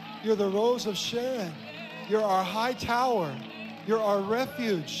valley. You're the rose of Sharon. You're our high tower. You're our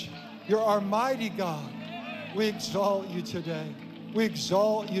refuge. You're our mighty God. We exalt you today. We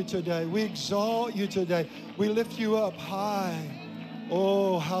exalt you today. We exalt you today. We lift you up high.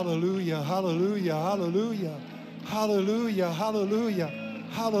 Oh, hallelujah, hallelujah, hallelujah, hallelujah, hallelujah.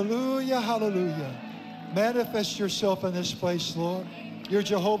 Hallelujah, hallelujah. Manifest yourself in this place, Lord. You're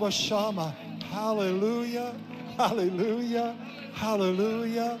Jehovah Shammah. Hallelujah, hallelujah,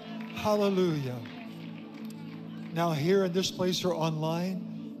 hallelujah, hallelujah. Now here in this place or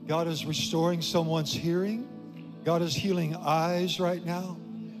online, God is restoring someone's hearing. God is healing eyes right now.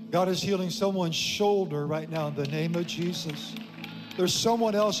 God is healing someone's shoulder right now in the name of Jesus. There's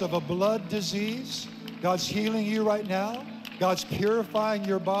someone else of a blood disease. God's healing you right now. God's purifying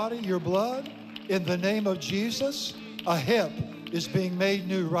your body, your blood, in the name of Jesus. A hip is being made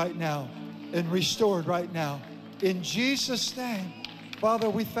new right now. and restored right now. In Jesus' name, Father,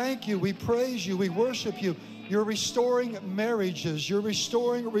 we thank you, we praise you, we worship you. You're restoring marriages, you're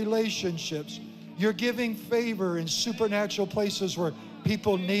restoring relationships. You're giving favor in supernatural places where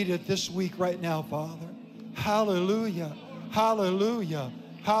people need it this week right now, Father. Hallelujah, hallelujah,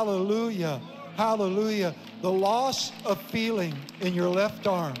 hallelujah, hallelujah. The loss of feeling in your left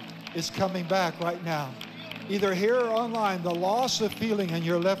arm is coming back right now. Either here or online, the loss of feeling in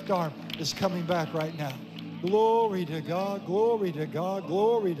your left arm is coming back right now. Glory to God, glory to God,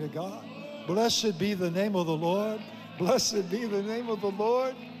 glory to God. Blessed be the name of the Lord. Blessed be the name of the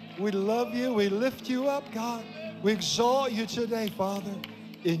Lord. We love you. We lift you up, God. We exalt you today, Father,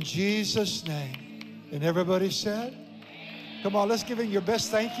 in Jesus' name. And everybody said, come on, let's give him your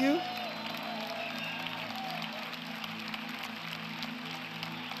best thank you.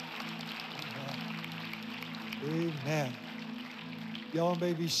 Amen. Y'all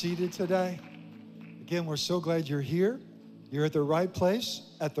may be seated today. Again, we're so glad you're here. You're at the right place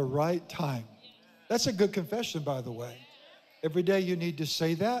at the right time. That's a good confession, by the way. Every day you need to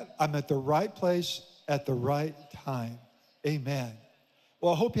say that. I'm at the right place at the right time. Amen.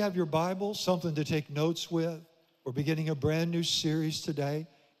 Well, I hope you have your Bible, something to take notes with. We're beginning a brand new series today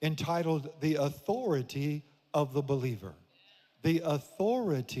entitled The Authority of the Believer. The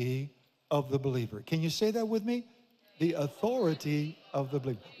Authority of the Believer. Can you say that with me? The authority of the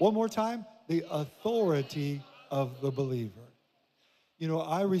believer. One more time. The authority of the believer. You know,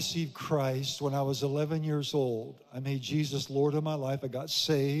 I received Christ when I was 11 years old. I made Jesus Lord of my life. I got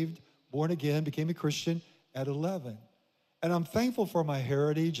saved, born again, became a Christian at 11. And I'm thankful for my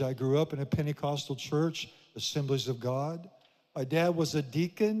heritage. I grew up in a Pentecostal church, Assemblies of God. My dad was a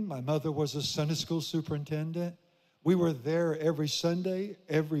deacon. My mother was a Sunday school superintendent. We were there every Sunday,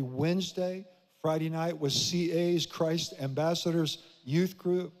 every Wednesday. Friday night was CA's, Christ Ambassadors Youth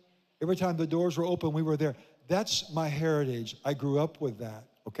Group. Every time the doors were open, we were there. That's my heritage. I grew up with that,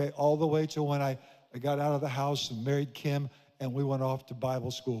 okay, all the way to when I got out of the house and married Kim, and we went off to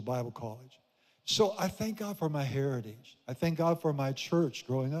Bible school, Bible college. So I thank God for my heritage. I thank God for my church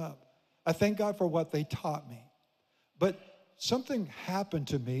growing up. I thank God for what they taught me. But something happened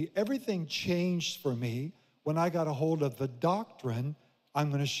to me. Everything changed for me when I got a hold of the doctrine I'm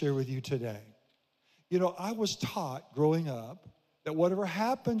going to share with you today. You know, I was taught growing up that whatever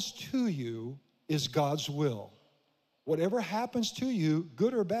happens to you is God's will. Whatever happens to you,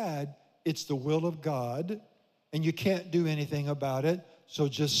 good or bad, it's the will of God, and you can't do anything about it, so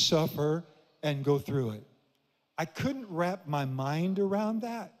just suffer and go through it. I couldn't wrap my mind around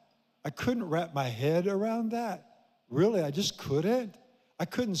that. I couldn't wrap my head around that. Really, I just couldn't. I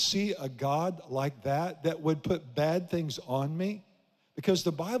couldn't see a God like that that would put bad things on me, because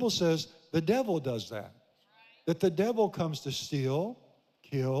the Bible says the devil does that. That the devil comes to steal,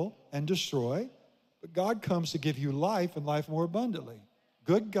 kill, and destroy, but God comes to give you life and life more abundantly.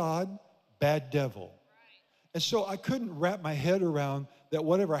 Good God, bad devil. And so I couldn't wrap my head around that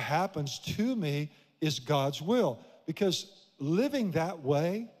whatever happens to me is God's will, because living that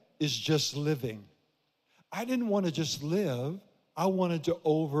way is just living. I didn't want to just live, I wanted to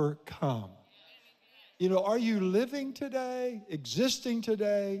overcome. You know, are you living today, existing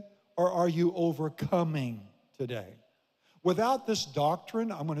today, or are you overcoming today? Without this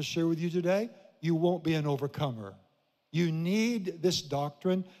doctrine I'm going to share with you today, you won't be an overcomer. You need this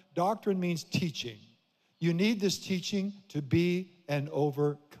doctrine. Doctrine means teaching. You need this teaching to be an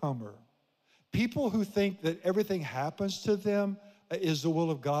overcomer. People who think that everything happens to them is the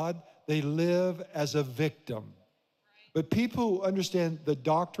will of God, they live as a victim. But people who understand the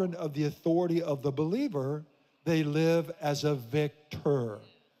doctrine of the authority of the believer, they live as a victor.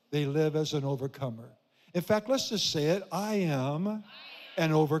 They live as an overcomer. In fact, let's just say it, I am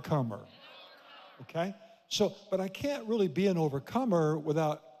an overcomer. Okay? So, but I can't really be an overcomer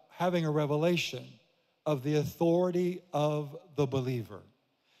without having a revelation of the authority of the believer.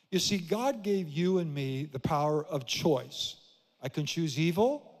 You see, God gave you and me the power of choice. I can choose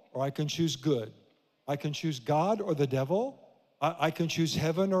evil or I can choose good. I can choose God or the devil. I can choose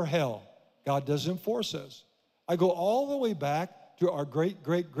heaven or hell. God doesn't force us. I go all the way back to our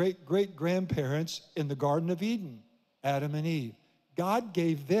great-great-great-great-grandparents in the Garden of Eden, Adam and Eve. God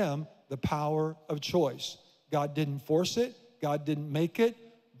gave them the power of choice. God didn't force it. God didn't make it.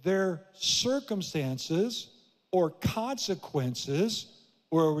 Their circumstances or consequences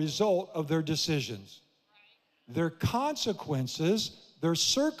were a result of their decisions. Their consequences, their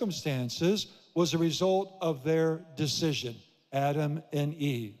circumstances, was a result of their decision, Adam and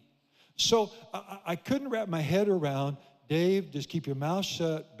Eve. So I couldn't wrap my head around, Dave, just keep your mouth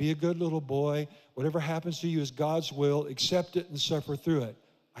shut, be a good little boy. Whatever happens to you is God's will, accept it and suffer through it.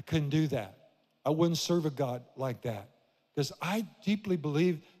 I couldn't do that. I wouldn't serve a God like that. Because I deeply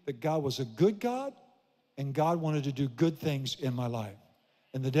believe that God was a good God and God wanted to do good things in my life.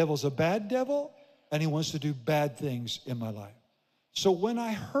 And the devil's a bad devil and he wants to do bad things in my life. So when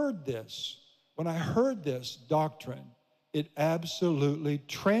I heard this doctrine, it absolutely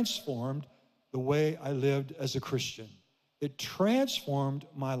transformed the way I lived as a Christian. It transformed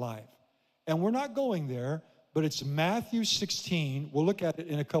my life. And we're not going there, but it's Matthew 16. We'll look at it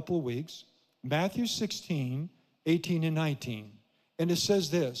in a couple of weeks. Matthew 16, 18 and 19. And it says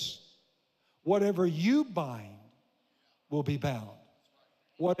this, whatever you bind will be bound.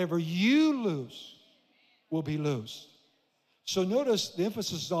 Whatever you loose will be loosed. So notice the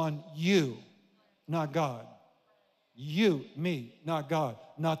emphasis is on you, not God. You, me, not God,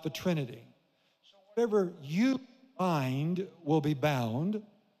 not the Trinity. So whatever you bind will be bound,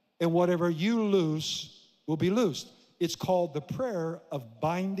 and whatever you loose will be loosed. It's called the prayer of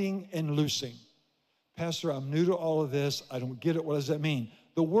binding and loosing. Pastor, I'm new to all of this. I don't get it. What does that mean?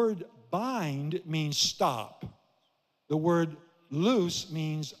 The word bind means stop. The word loose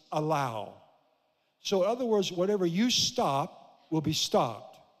means allow. So in other words, whatever you stop will be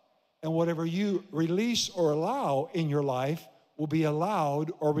stopped. And whatever you release or allow in your life will be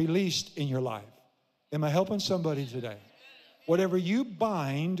allowed or released in your life. Am I helping somebody today? Whatever you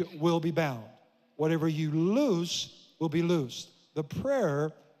bind will be bound. Whatever you loose will be loosed. The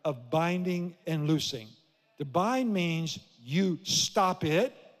prayer of binding and loosing. To bind means you stop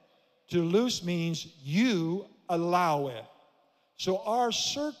it. To loose means you allow it. So our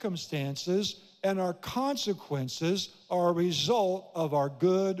circumstances and our consequences are a result of our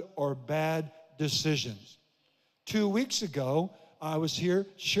good or bad decisions. 2 weeks ago, I was here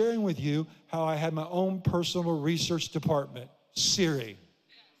sharing with you how I had my own personal research department, Siri.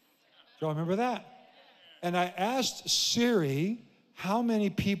 Do you remember that? And I asked Siri, how many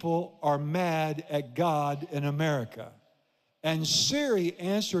people are mad at God in America? And Siri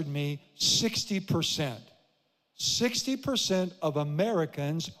answered me 60%. 60% of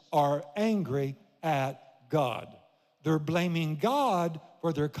Americans are angry at God. They're blaming God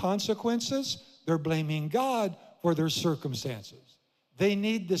for their consequences. They're blaming God for their circumstances. They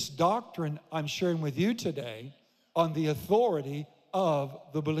need this doctrine I'm sharing with you today on the authority of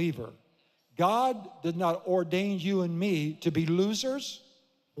the believer. God did not ordain you and me to be losers,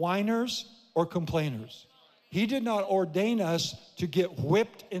 whiners, or complainers. He did not ordain us to get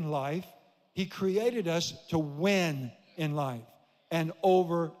whipped in life. He created us to win in life and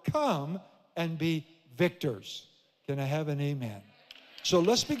overcome and be victors. Can I have an amen? So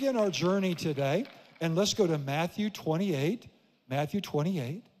let's begin our journey today, and let's go to Matthew 28. Matthew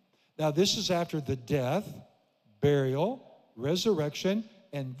 28. Now, this is after the death, burial, resurrection,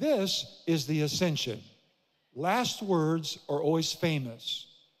 and this is the ascension. Last words are always famous.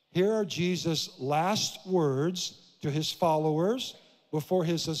 Here are Jesus' last words to his followers before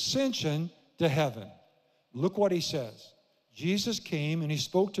his ascension to heaven. Look what he says. Jesus came and he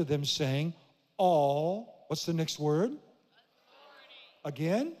spoke to them saying, all, what's the next word? Authority.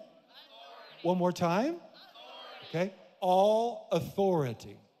 Again? Authority. One more time? Authority. Okay. All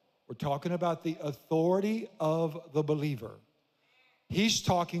authority. We're talking about the authority of the believer. He's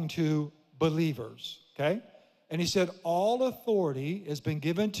talking to believers, okay? And he said, all authority has been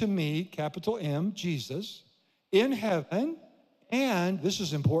given to me, capital M, Jesus, in heaven, and this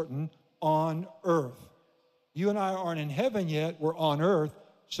is important, on earth. You and I aren't in heaven yet, we're on earth,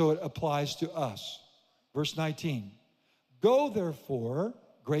 so it applies to us. Verse 19, go therefore,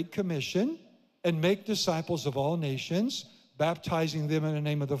 Great Commission, and make disciples of all nations, baptizing them in the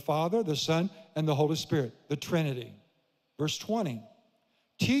name of the Father, the Son, and the Holy Spirit, the Trinity. Verse 20,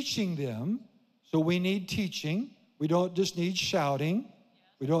 teaching them, so we need teaching. We don't just need shouting.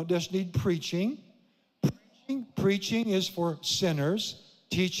 We don't just need preaching. Preaching is for sinners.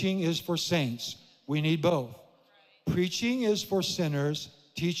 Teaching is for saints. We need both. Preaching is for sinners.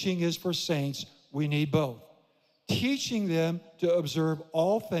 Teaching is for saints. We need both. Teaching them to observe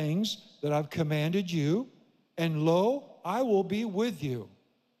all things that I've commanded you, and lo, I will be with you.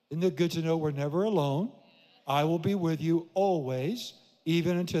 Isn't it good to know we're never alone? I will be with you always,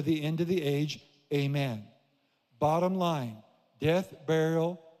 even until the end of the age. Amen. Bottom line, death,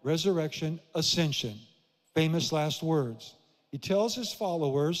 burial, resurrection, ascension. Famous last words. He tells his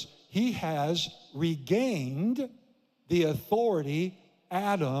followers he has regained the authority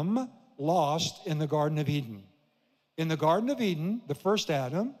Adam lost in the Garden of Eden. In the Garden of Eden, the first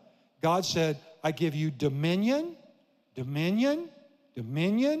Adam, God said, I give you dominion,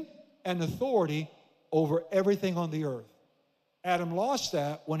 and authority over everything on the earth. Adam lost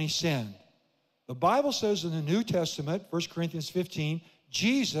that when he sinned. The Bible says in the New Testament, 1 Corinthians 15,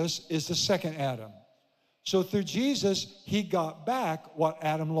 Jesus is the second Adam. So through Jesus, he got back what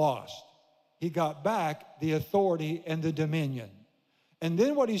Adam lost. He got back the authority and the dominion. And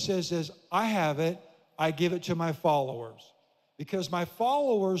then what he says is, I have it, I give it to my followers. Because my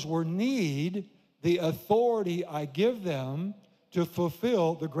followers will need the authority I give them to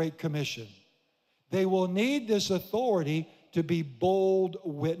fulfill the Great Commission. They will need this authority to be bold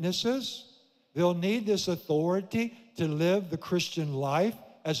witnesses. They'll need this authority to live the Christian life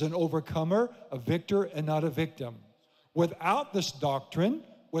as an overcomer, a victor, and not a victim. Without this doctrine,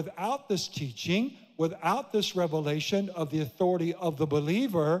 without this teaching, without this revelation of the authority of the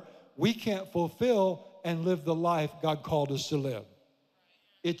believer, we can't fulfill and live the life God called us to live.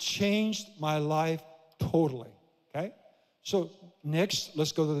 It changed my life totally, okay? So next,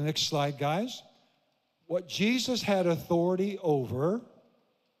 let's go to the next slide, guys. What Jesus had authority over,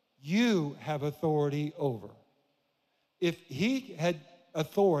 you have authority over. If he had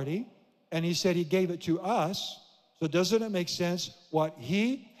authority and he said he gave it to us, so doesn't it make sense? What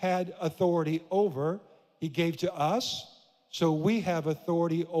he had authority over, he gave to us, so we have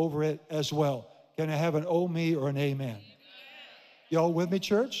authority over it as well. Can I have an oh me or an amen? Y'all with me,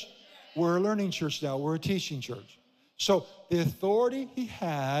 church? We're a learning church now. We're a teaching church. So the authority he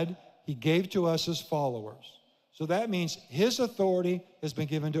had, he gave to us as followers. So that means his authority has been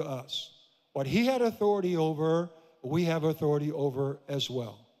given to us. What he had authority over, we have authority over as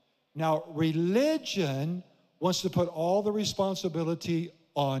well. Now, religion wants to put all the responsibility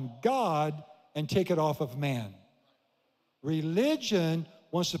on God and take it off of man. Religion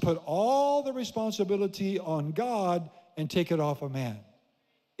wants to put all the responsibility on God and take it off of man.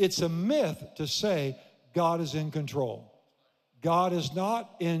 It's a myth to say God is in control. God is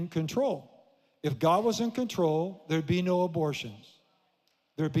not in control. If God was in control, there'd be no abortions.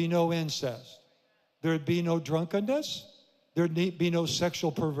 There'd be no incest. There'd be no drunkenness. There'd be no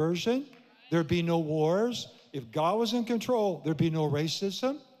sexual perversion. There'd be no wars. If God was in control, there'd be no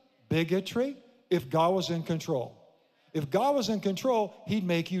racism, bigotry. If God was in control. If God was in control, he'd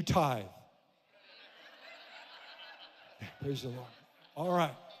make you tithe. Praise the Lord. All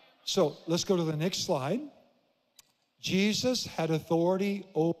right. So let's go to the next slide. Jesus had authority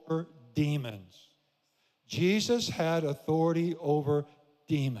over demons. Jesus had authority over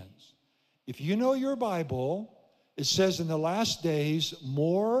demons. If you know your Bible, it says in the last days,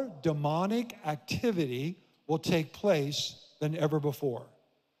 more demonic activity will take place than ever before.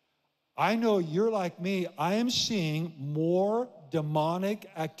 I know you're like me. I am seeing more demonic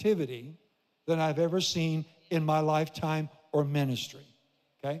activity than I've ever seen in my lifetime or ministry,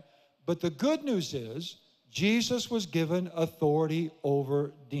 okay? But the good news is Jesus was given authority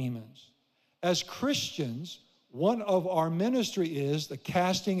over demons. As Christians, one of our ministry is the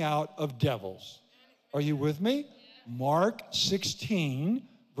casting out of devils. Are you with me? Mark 16,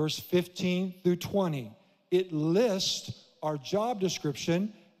 verse 15 through 20. It lists our job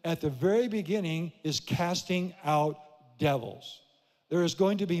description at the very beginning is casting out devils. There is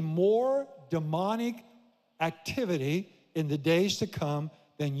going to be more demonic activity in the days to come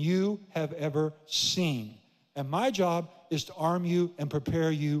than you have ever seen. And my job is to arm you and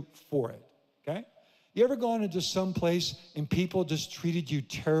prepare you for it, okay? You ever gone into some place and people just treated you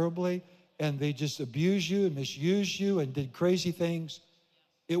terribly and they just abused you and misused you and did crazy things?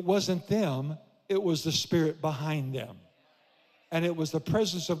 It wasn't them, it was the spirit behind them. And it was the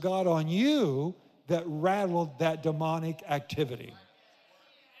presence of God on you that rattled that demonic activity.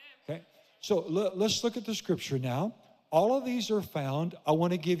 Okay? So let's look at the scripture now. All of these are found. I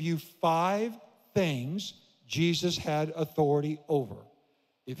want to give you 5 things Jesus had authority over.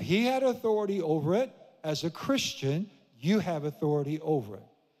 If he had authority over it, as a Christian, you have authority over it.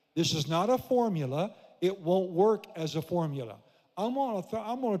 This is not a formula. It won't work as a formula. I'm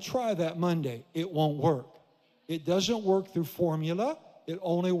going to try that Monday. It won't work. It doesn't work through formula. It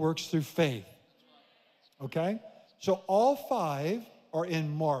only works through faith. Okay? So all 5 are in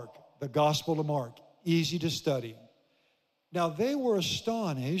Mark, the Gospel of Mark. Easy to study. Now they were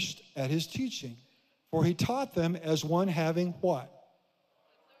astonished at his teaching, for he taught them as one having what?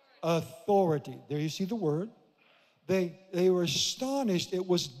 Authority. There you see the word. They were astonished. It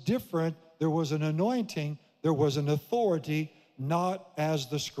was different. There was an anointing. There was an authority, not as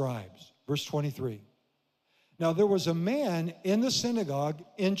the scribes. Verse 23. Now there was a man in the synagogue,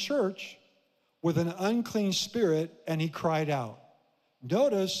 in church, with an unclean spirit, and he cried out.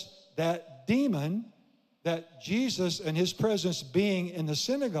 Notice that demon, that Jesus and his presence being in the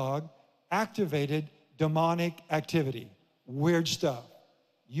synagogue activated demonic activity. Weird stuff.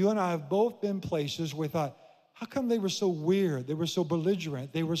 You and I have both been places where we thought, how come they were so weird? They were so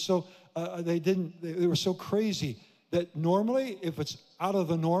belligerent. They were so, they were so crazy. that normally, if it's out of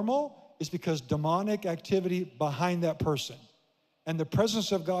the normal, it's because demonic activity behind that person. And the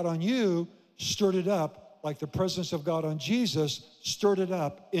presence of God on you stirred it up like the presence of God on Jesus stirred it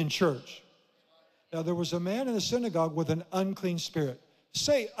up in church. Now, there was a man in the synagogue with an unclean spirit.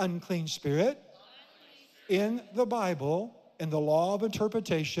 Say unclean spirit. In the Bible, in the law of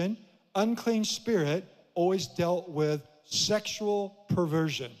interpretation, unclean spirit always dealt with sexual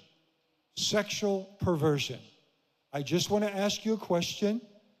perversion. Sexual perversion. I just want to ask you a question.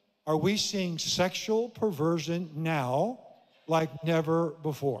 Are we seeing sexual perversion now like never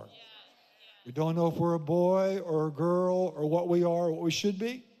before? We don't know if we're a boy or a girl or what we are or what we should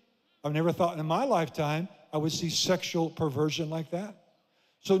be. I've never thought in my lifetime I would see sexual perversion like that.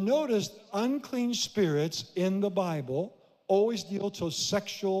 So notice unclean spirits in the Bible always deal to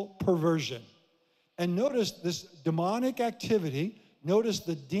sexual perversion. And notice this demonic activity. Notice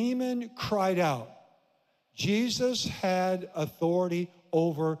the demon cried out. Jesus had authority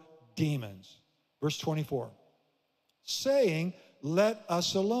over demons. Verse 24. Saying, let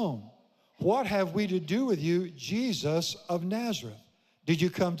us alone. What have we to do with you, Jesus of Nazareth? Did you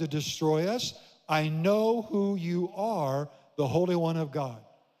come to destroy us? I know who you are, the Holy One of God.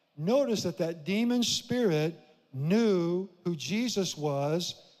 Notice that demon spirit knew who Jesus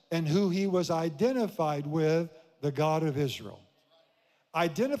was and who he was identified with, the God of Israel.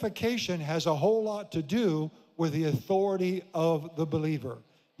 Identification has a whole lot to do with the authority of the believer.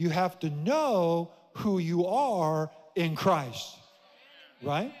 You have to know who you are in Christ,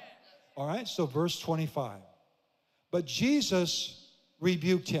 right? All right, so verse 25. But Jesus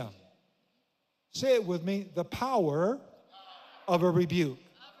rebuked him. Say it with me, the power of a rebuke.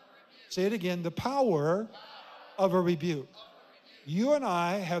 Say it again, the power of a rebuke. You and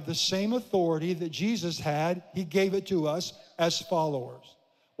I have the same authority that Jesus had. He gave it to us as followers.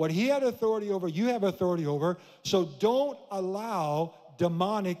 What he had authority over, you have authority over. So don't allow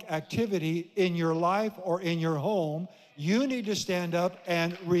demonic activity in your life or in your home. You need to stand up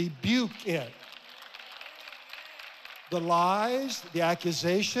and rebuke it. The lies, the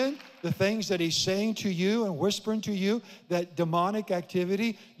accusation, the things that he's saying to you and whispering to you, that demonic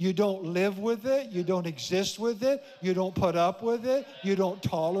activity, you don't live with it, you don't exist with it, you don't put up with it, you don't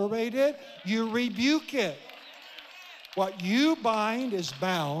tolerate it, you rebuke it. What you bind is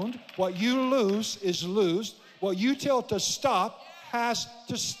bound, what you loose is loosed, what you tell to stop has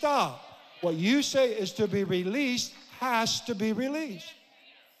to stop. What you say is to be released has to be released.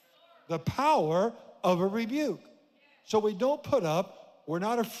 The power of a rebuke. So we don't put up, we're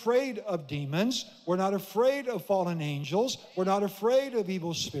not afraid of demons, we're not afraid of fallen angels, we're not afraid of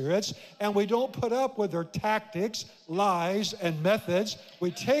evil spirits, and we don't put up with their tactics, lies, and methods.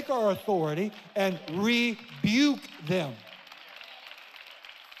 We take our authority and rebuke them.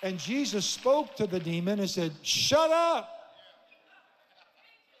 And Jesus spoke to the demon and said, shut up.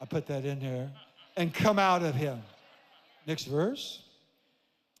 I put that in there. And come out of him. Next verse.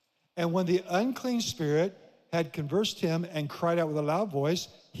 And when the unclean spirit had conversed him and cried out with a loud voice,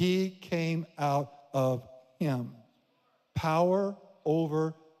 he came out of him. Power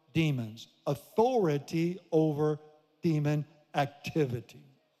over demons. Authority over demon activity.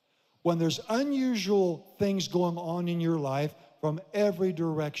 When there's unusual things going on in your life from every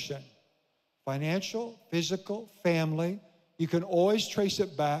direction, financial, physical, family, you can always trace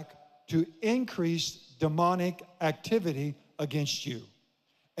it back to increased demonic activity against you.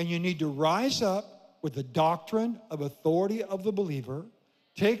 And you need to rise up with the doctrine of authority of the believer,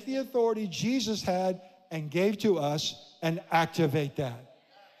 take the authority Jesus had and gave to us and activate that.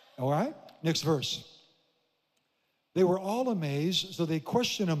 All right? Next verse. They were all amazed, so they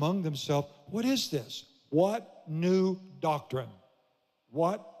questioned among themselves, what is this? What new doctrine?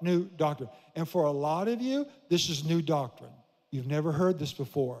 What new doctrine? And for a lot of you, this is new doctrine. You've never heard this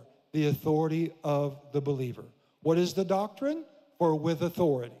before. The authority of the believer. What is the doctrine? For with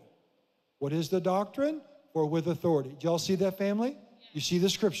authority. What is the doctrine? For with authority. Do y'all see that, family? You see the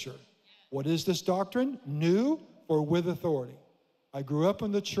scripture. What is this doctrine? New, for with authority. I grew up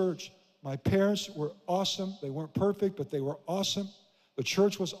in the church. My parents were awesome. They weren't perfect, but they were awesome. The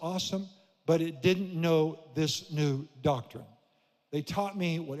church was awesome, but it didn't know this new doctrine. They taught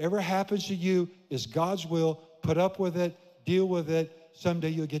me whatever happens to you is God's will. Put up with it, deal with it. Someday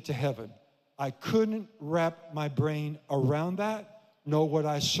you'll get to heaven. I couldn't wrap my brain around that. Nor would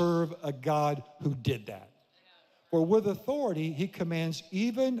I serve a God who did that. For with authority, he commands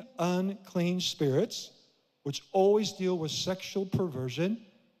even unclean spirits, which always deal with sexual perversion,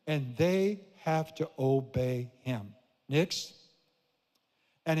 and they have to obey him. Next.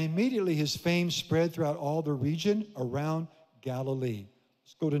 And immediately his fame spread throughout all the region around Galilee.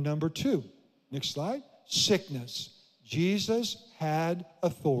 Let's go to number 2. Next slide. Sickness. Jesus had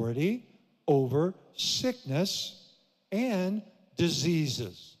authority over sickness and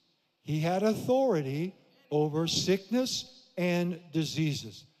diseases. He had authority over sickness and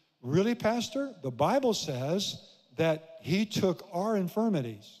diseases. Really, Pastor? The Bible says that he took our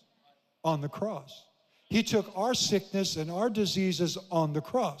infirmities on the cross. He took our sickness and our diseases on the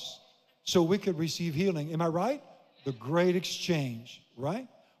cross so we could receive healing. Am I right? The great exchange, right?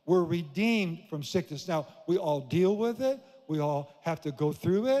 We're redeemed from sickness. Now, we all deal with it. We all have to go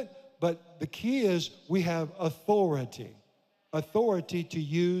through it. But the key is we have authority to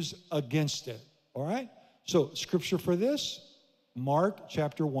use against it, all right? So scripture for this, Mark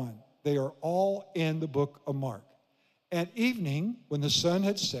chapter 1. They are all in the book of Mark. At evening, when the sun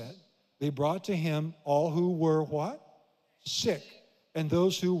had set, they brought to him all who were what? Sick, and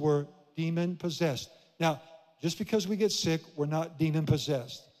those who were demon-possessed. Now, just because we get sick, we're not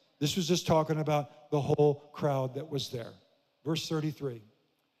demon-possessed. This was just talking about the whole crowd that was there. Verse 33.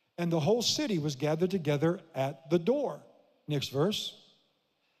 And the whole city was gathered together at the door. Next verse.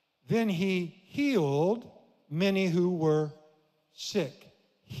 Then he healed many who were sick.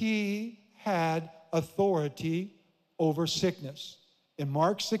 He had authority over sickness. In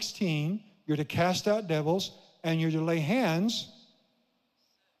Mark 16, you're to cast out devils and you're to lay hands.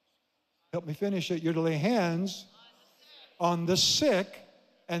 Help me finish it. You're to lay hands on the sick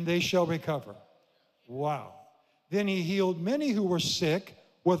and they shall recover. Wow. Then he healed many who were sick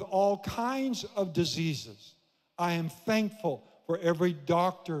with all kinds of diseases. I am thankful for every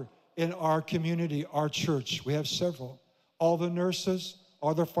doctor in our community, our church. We have several. All the nurses,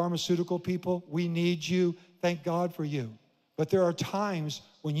 all the pharmaceutical people, we need you. Thank God for you. But there are times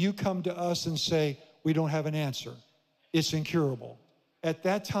when you come to us and say, we don't have an answer. It's incurable. At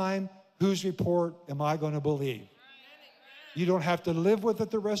that time, whose report am I going to believe? You don't have to live with it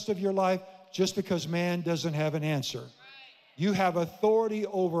the rest of your life just because man doesn't have an answer. You have authority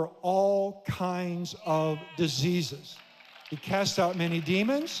over all kinds of diseases. He cast out many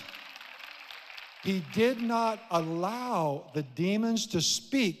demons. He did not allow the demons to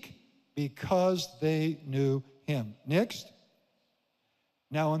speak because they knew him. Next.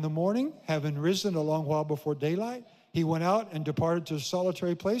 Now in the morning, having risen a long while before daylight, he went out and departed to a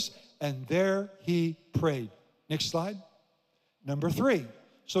solitary place, and there he prayed. Next slide. Number 3.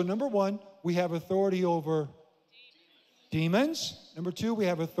 So number 1, we have authority over demons. Number 2, we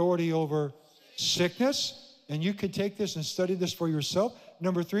have authority over sickness. And you can take this and study this for yourself.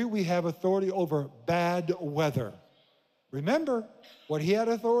 Number 3, we have authority over bad weather. Remember, what he had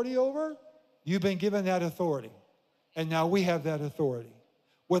authority over, you've been given that authority. And now we have that authority.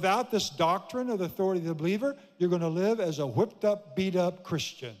 Without this doctrine of the authority of the believer, you're going to live as a whipped up, beat up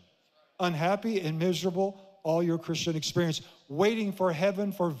Christian. Unhappy and miserable all your Christian experience, waiting for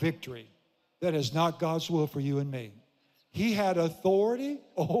heaven for victory. That is not God's will for you and me. He had authority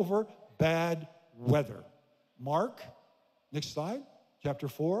over bad weather. Mark, next slide, chapter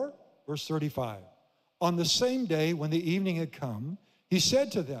 4, verse 35. On the same day when the evening had come, he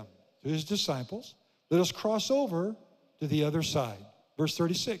said to them, to his disciples, let us cross over to the other side. Verse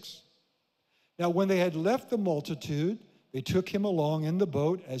 36. Now when they had left the multitude, they took him along in the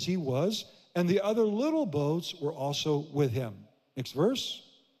boat as he was, and the other little boats were also with him. Next verse.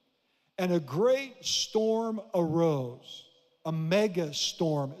 And a great storm arose, a mega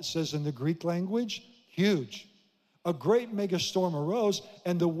storm, it says in the Greek language, huge. A great mega storm arose,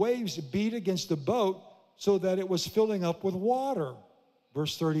 and the waves beat against the boat so that it was filling up with water.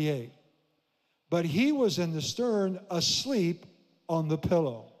 Verse 38. But he was in the stern asleep on the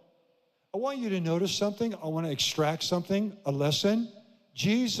pillow. I want you to notice something. I want to extract something, a lesson.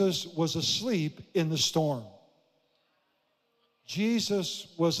 Jesus was asleep in the storm.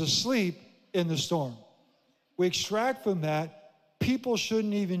 Jesus was asleep in the storm. We extract from that, people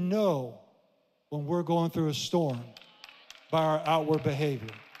shouldn't even know when we're going through a storm by our outward behavior.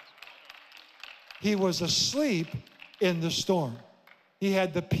 He was asleep in the storm. He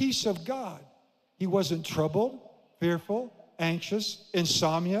had the peace of God. He wasn't troubled, fearful, anxious,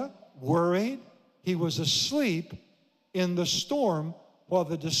 insomnia, worried. He was asleep in the storm while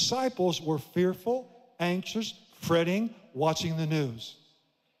the disciples were fearful, anxious, fretting, watching the news.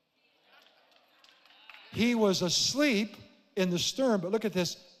 He was asleep in the stern, but look at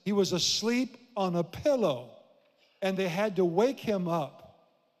this. He was asleep on a pillow, and they had to wake him up,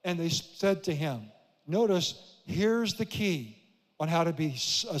 and they said to him, notice, here's the key on how to be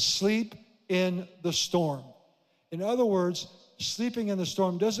asleep in the storm. In other words, sleeping in the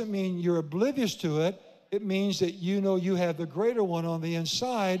storm doesn't mean you're oblivious to it. It means that you know you have the greater one on the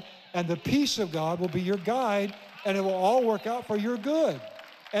inside, and the peace of God will be your guide, and it will all work out for your good.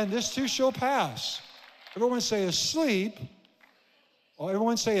 And this too shall pass. Everyone say asleep. Oh,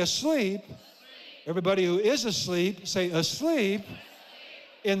 everyone say asleep. Everybody who is asleep, say asleep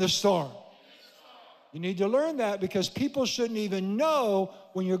in the storm. You need to learn that because people shouldn't even know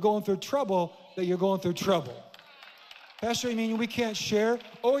when you're going through trouble that you're going through trouble. Pastor, you mean we can't share?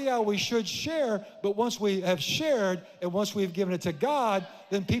 Oh yeah, we should share, but once we have shared and once we've given it to God,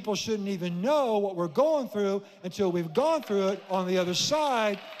 then people shouldn't even know what we're going through until we've gone through it on the other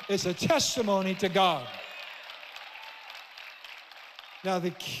side. It's a testimony to God. Now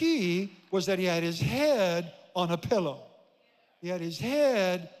the key was that he had his head on a pillow. He had his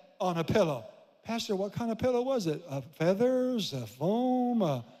head on a pillow. Pastor, what kind of pillow was it? Feathers,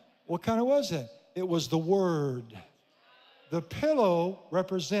 foam? What kind of was it? It was the Word. The pillow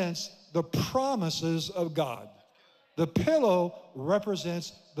represents the promises of God. The pillow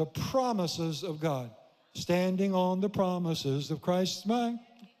represents the promises of God. Standing on the promises of Christ's mind.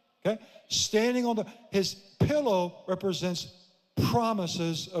 Okay? Standing on his pillow represents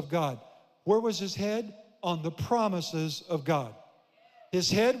promises of God. Where was his head? On the promises of God. His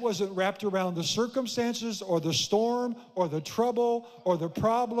head wasn't wrapped around the circumstances or the storm or the trouble or the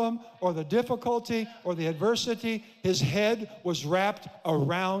problem or the difficulty or the adversity. His head was wrapped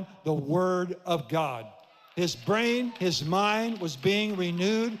around the Word of God. His brain, his mind was being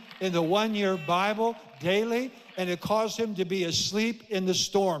renewed in the one-year Bible daily, and it caused him to be asleep in the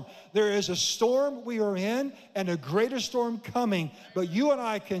storm. There is a storm we are in and a greater storm coming, but you and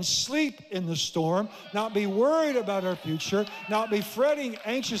I can sleep in the storm, not be worried about our future, not be fretting,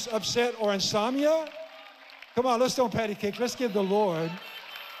 anxious, upset, or insomnia. Come on, let's don't patty cake. Let's give the Lord.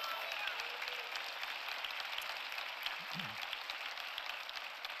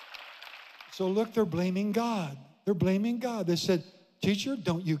 So look, they're blaming God. They're blaming God. They said, teacher,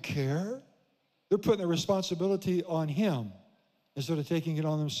 don't you care? They're putting the responsibility on him instead of taking it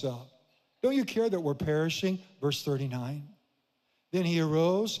on themselves. Don't you care that we're perishing? Verse 39. Then he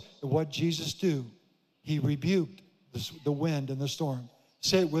arose, and what did Jesus do? He rebuked the wind and the storm.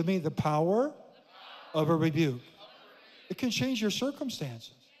 Say it with me, the power of a rebuke. It can change your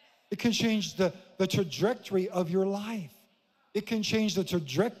circumstances. It can change the trajectory of your life. It can change the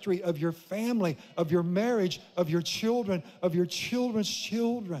trajectory of your family, of your marriage, of your children, of your children's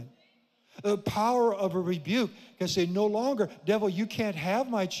children. The power of a rebuke can say, no longer, devil, you can't have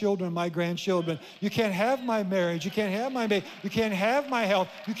my children, my grandchildren. You can't have my marriage. You can't have my baby. You can't have my health.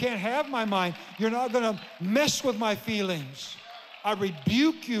 You can't have my mind. You're not going to mess with my feelings. I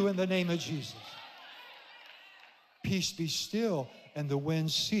rebuke you in the name of Jesus. Peace be still. And the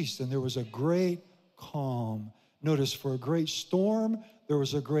wind ceased, and there was a great calm. Notice, for a great storm, there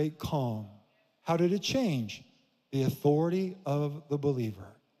was a great calm. How did it change? The authority of the believer.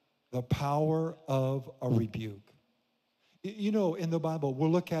 The power of a rebuke. You know, in the Bible, we'll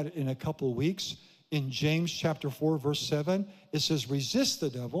look at it in a couple of weeks. In James chapter 4, verse 7, it says, resist the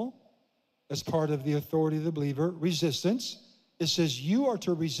devil as part of the authority of the believer. Resistance. It says, you are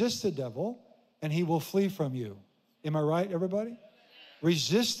to resist the devil, and he will flee from you. Am I right, everybody?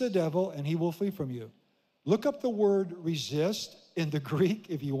 Resist the devil, and he will flee from you. Look up the word resist in the Greek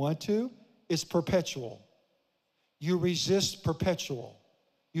if you want to. It's perpetual. You resist perpetual.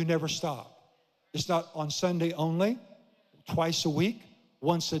 You never stop. It's not on Sunday only, twice a week,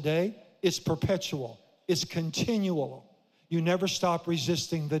 once a day. It's perpetual. It's continual. You never stop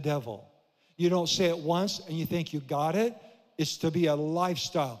resisting the devil. You don't say it once and you think you got it. It's to be a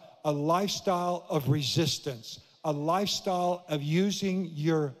lifestyle of resistance, a lifestyle of using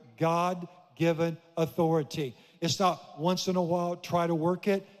your God-given authority. It's not once in a while, try to work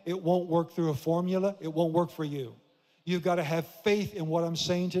it. It won't work through a formula. It won't work for you. You've got to have faith in what I'm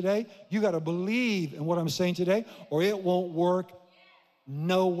saying today. You got to believe in what I'm saying today, or it won't work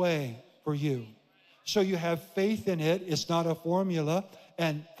no way for you. So you have faith in it. It's not a formula.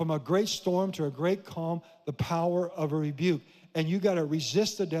 And from a great storm to a great calm, the power of a rebuke. And you got to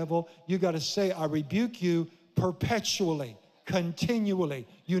resist the devil. You got to say, I rebuke you perpetually, continually.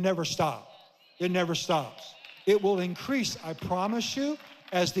 You never stop. It never stops. It will increase, I promise you.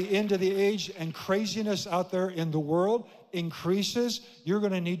 As the end of the age and craziness out there in the world increases, you're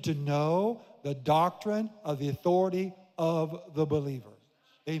going to need to know the doctrine of the authority of the believer.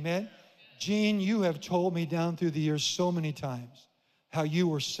 Amen? Gene, you have told me down through the years so many times how you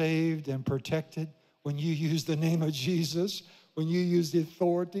were saved and protected when you used the name of Jesus, when you used the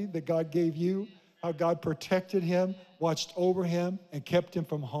authority that God gave you, how God protected him, watched over him, and kept him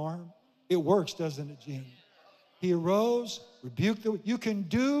from harm. It works, doesn't it, Gene? He arose, rebuked the... You can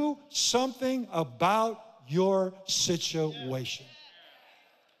do something about your situation.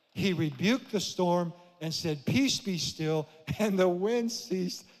 He rebuked the storm and said, peace be still, and the wind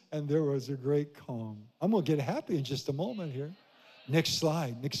ceased, And there was a great calm. I'm going to get happy in just a moment here. Next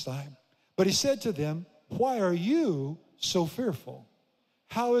slide. But he said to them, why are you so fearful?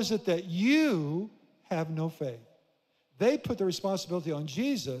 How is it that you have no faith? They put the responsibility on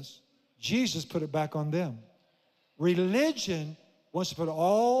Jesus. Jesus put it back on them. Religion wants to put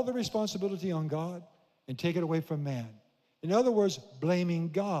all the responsibility on God and take it away from man. In other words, blaming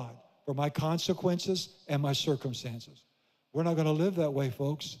God for my consequences and my circumstances. We're not going to live that way,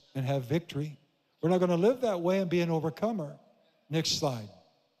 folks, and have victory. We're not going to live that way and be an overcomer. Next slide.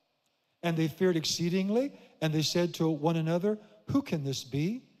 And they feared exceedingly, and they said to one another, who can this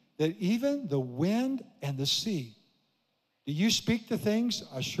be, that even the wind and the sea? Do you speak to things?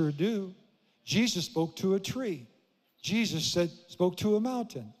 I sure do. Jesus spoke to a tree. Jesus spoke to a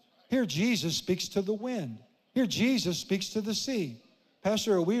mountain. Here Jesus speaks to the wind. Here Jesus speaks to the sea.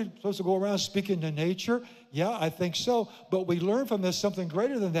 Pastor, are we supposed to go around speaking to nature? Yeah, I think so. But we learn from this something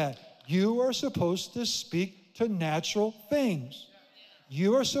greater than that. You are supposed to speak to natural things.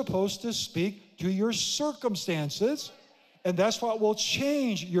 You are supposed to speak to your circumstances, and that's what will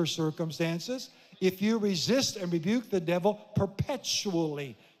change your circumstances if you resist and rebuke the devil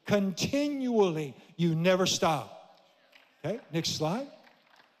perpetually, continually. You never stop. Okay, next slide.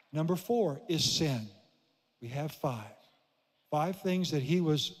 Number 4 is sin. We have 5. 5 things that he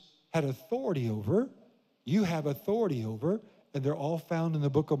had authority over. You have authority over, and they're all found in the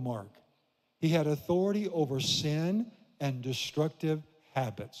book of Mark. He had authority over sin and destructive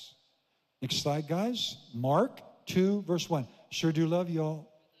habits. Next slide, guys. Mark 2, verse 1. Sure do love you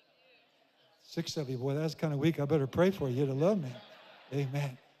all. 6 of you. Boy, that's kind of weak. I better pray for you to love me.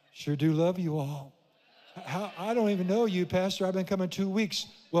 Amen. Sure do love you all. I don't even know you, Pastor. I've been coming 2 weeks.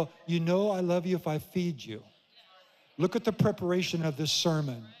 Well, you know I love you if I feed you. Look at the preparation of this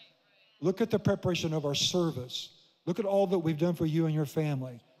sermon. Look at the preparation of our service. Look at all that we've done for you and your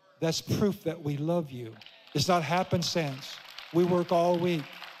family. That's proof that we love you. It's not happenstance. We work all week.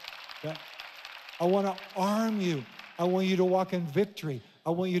 Okay? I want to arm you. I want you to walk in victory. I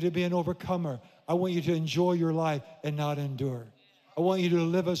want you to be an overcomer. I want you to enjoy your life and not endure. I want you to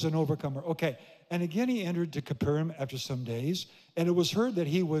live as an overcomer. Okay. And again, he entered to Capernaum after some days, and it was heard that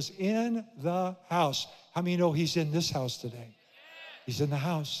he was in the house. How many know he's in this house today? He's in the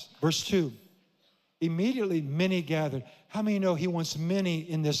house. Verse 2. Immediately many gathered. How many know he wants many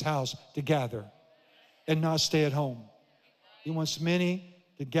in this house to gather and not stay at home? He wants many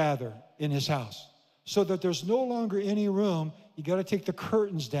to gather in his house so that there's no longer any room. You got to take the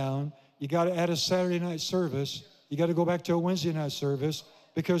curtains down. You got to add a Saturday night service. You got to go back to a Wednesday night service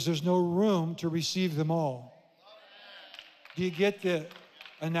because there's no room to receive them all. Do you get the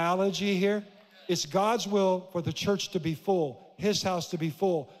analogy here? It's God's will for the church to be full, his house to be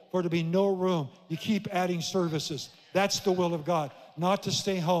full, for there to be no room. You keep adding services. That's the will of God. Not to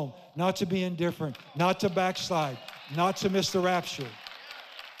stay home, not to be indifferent, not to backslide, not to miss the rapture.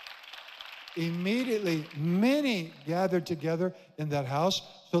 Immediately, many gathered together in that house,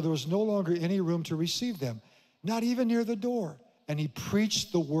 so there was no longer any room to receive them, not even near the door. And he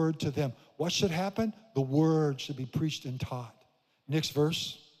preached the word to them. What should happen? The word should be preached and taught. Next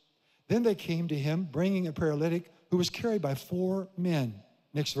verse. Then they came to him, bringing a paralytic who was carried by 4 men.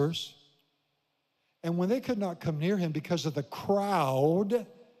 Next verse. And when they could not come near him because of the crowd,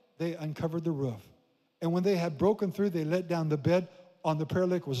 they uncovered the roof. And when they had broken through, they let down the bed on the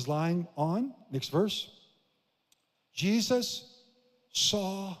paralytic was lying on. Next verse. Jesus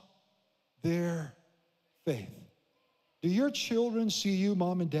saw their faith. Do your children see you,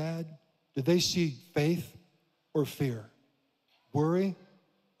 mom and dad? Do they see faith or fear? Worry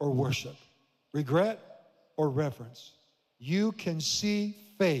or worship? Regret or reverence? You can see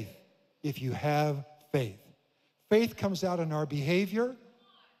faith if you have faith. Faith comes out in our behavior,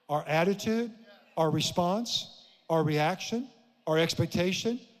 our attitude, our response, our reaction, our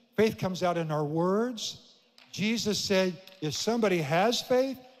expectation. Faith comes out in our words. Jesus said, if somebody has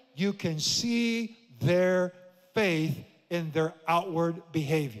faith, you can see their faith in their outward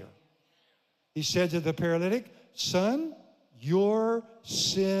behavior. He said to the paralytic, son, your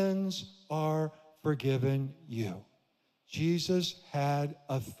sins are forgiven you. Jesus had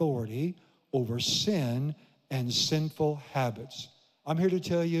authority over sin and sinful habits. I'm here to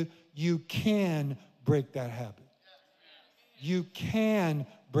tell you, you can break that habit. You can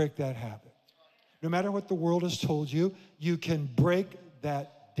break that habit. No matter what the world has told you, you can break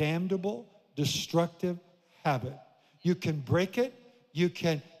that damnable, destructive habit. You can break it, you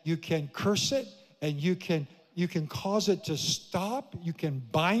can curse it, and you can cause it to stop. You can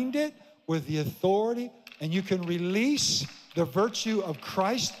bind it with the authority, and you can release the virtue of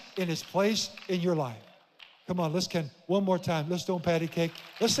Christ in his place in your life. Come on, one more time. Let's don't patty cake.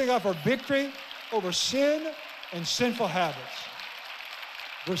 Let's sing out for victory over sin and sinful habits.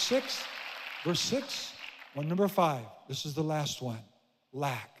 Verse 6, one, number 5. This is the last one.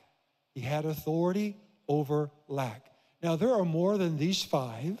 Lack. He had authority over lack. Now, there are more than these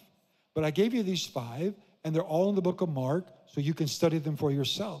 5, but I gave you these 5, and they're all in the book of Mark, so you can study them for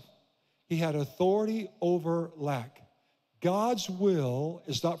yourself. He had authority over lack. God's will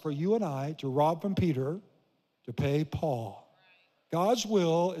is not for you and I to rob from Peter to pay Paul. God's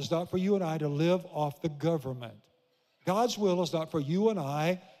will is not for you and I to live off the government. God's will is not for you and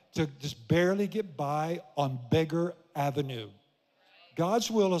I to just barely get by on Beggar Avenue.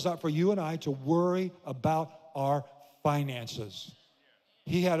 God's will is not for you and I to worry about our finances.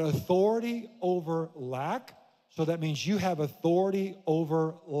 He had authority over lack, so that means you have authority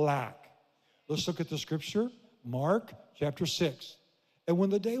over lack. Let's look at the scripture, Mark chapter 6. And when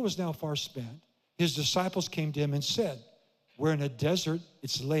the day was now far spent, his disciples came to him and said, we're in a desert,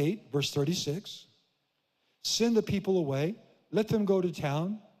 it's late, verse 36. Send the people away, let them go to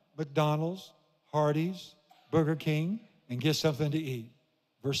town, McDonald's, Hardee's, Burger King, and get something to eat.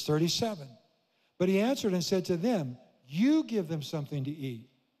 Verse 37. But he answered and said to them, you give them something to eat.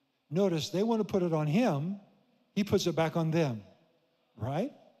 Notice, they want to put it on him. He puts it back on them,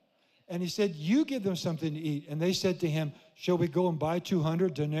 right? And he said, you give them something to eat. And they said to him, shall we go and buy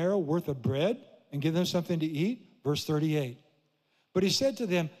 200 denarii worth of bread and give them something to eat? Verse 38. But he said to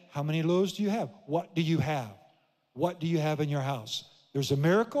them, how many loaves do you have? What do you have? What do you have in your house? There's a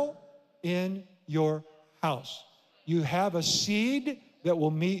miracle in your house. You have a seed that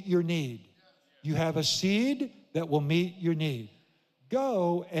will meet your need. You have a seed that will meet your need.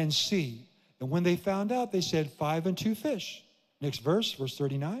 Go and see. And when they found out, they said 5 and 2 fish. Next verse, verse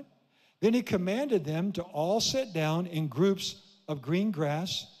 39. Then he commanded them to all sit down in groups of green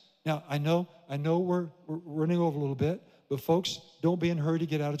grass. Now, I know we're running over a little bit, but folks, don't be in a hurry to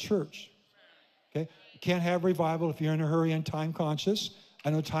get out of church. Okay? You can't have revival if you're in a hurry and time conscious. I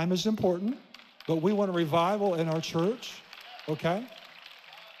know time is important, but we want a revival in our church. Okay?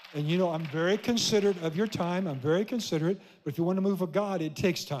 And you know, I'm very considerate of your time. I'm very considerate. But if you want to move with God, it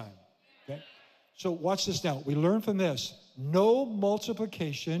takes time. Okay? So watch this now. We learn from this. No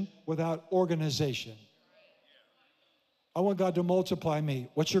multiplication without organization. I want God to multiply me.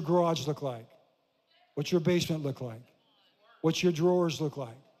 What's your garage look like? What's your basement look like? What's your drawers look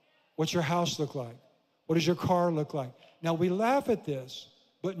like? What's your house look like? What does your car look like? Now, we laugh at this,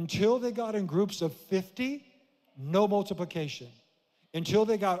 but until they got in groups of 50, no multiplication. Until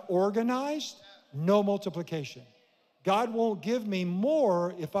they got organized, no multiplication. God won't give me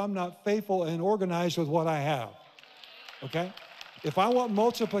more if I'm not faithful and organized with what I have. Okay? If I want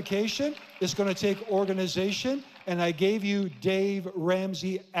multiplication, it's going to take organization, and I gave you Dave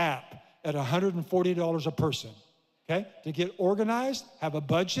Ramsey app at $140 a person. Okay? To get organized, have a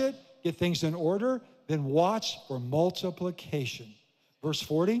budget, get things in order, then watch for multiplication. Verse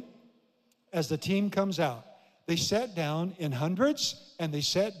 40, as the team comes out, they sat down in hundreds and they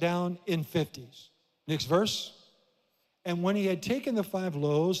sat down in 50s. Next verse. And when he had taken the 5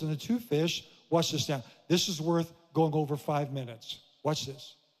 loaves and the 2 fish, watch this now. This is worth going over 5 minutes. Watch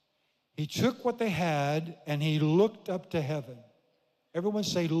this. He took what they had and he looked up to heaven. Everyone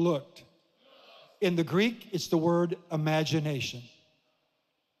say looked. In the Greek, it's the word imagination.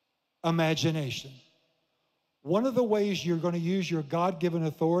 Imagination. One of the ways you're going to use your God-given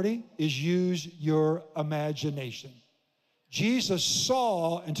authority is use your imagination. Jesus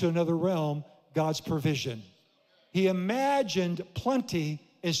saw into another realm God's provision. He imagined plenty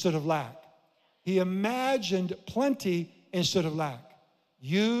instead of lack. He imagined plenty instead of lack.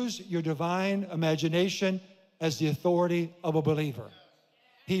 Use your divine imagination as the authority of a believer.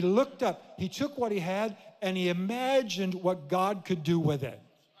 He looked up, he took what he had, and he imagined what God could do with it.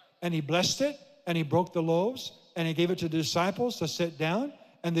 And he blessed it, and he broke the loaves, and he gave it to the disciples to sit down,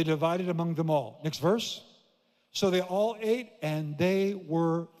 and they divided among them all. Next verse. So they all ate, and they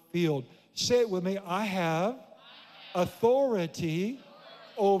were filled. Say it with me. I have authority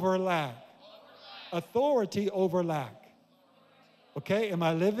over lack. Authority over lack. Okay, am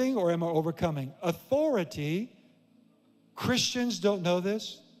I living or am I overcoming? Authority, Christians don't know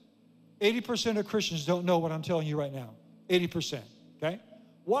this. 80% of Christians don't know what I'm telling you right now. 80%, okay?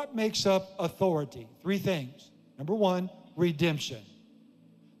 What makes up authority? 3 things. Number 1, redemption.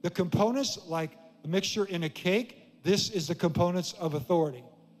 The components, like the mixture in a cake, this is the components of authority.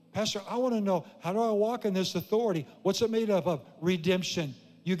 Pastor, I want to know, how do I walk in this authority? What's it made up of? Redemption.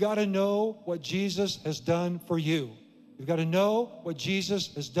 You got to know what Jesus has done for you. You've got to know what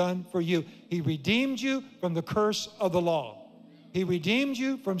Jesus has done for you. He redeemed you from the curse of the law. He redeemed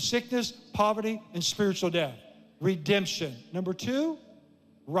you from sickness, poverty, and spiritual death. Redemption. Number 2,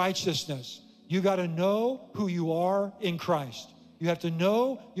 righteousness. You got to know who you are in Christ. You have to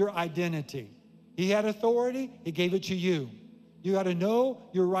know your identity. He had authority. He gave it to you. You got to know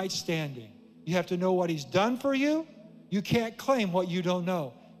your right standing. You have to know what He's done for you. You can't claim what you don't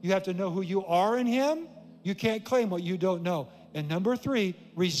know. You have to know who you are in Him. You can't claim what you don't know. And number 3,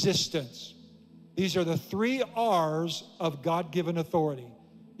 resistance. These are the 3 R's of God-given authority.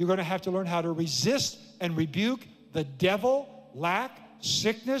 You're going to have to learn how to resist and rebuke the devil, lack,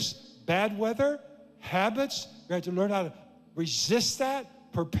 sickness, bad weather, habits. You have to learn how to resist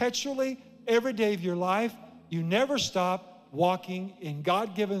that perpetually every day of your life. You never stop walking in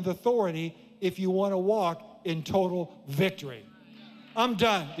God-given authority if you want to walk in total victory. I'm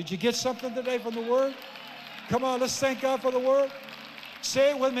done. Did you get something today from the Word? Come on, let's thank God for the Word.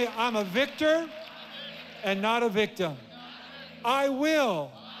 Say it with me. I'm a victor and not a victim. I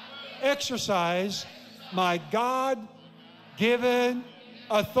will exercise my God-given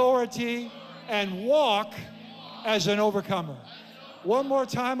authority and walk as an overcomer. One more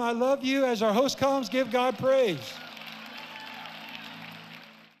time, I love you. As our host comes, give God praise.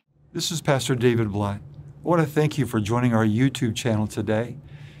 This is Pastor David Blatt. I want to thank you for joining our YouTube channel today.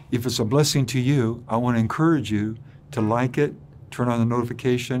 If it's a blessing to you, I want to encourage you to like it, turn on the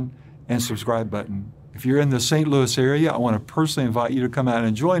notification, and subscribe button. If you're in the St. Louis area, I want to personally invite you to come out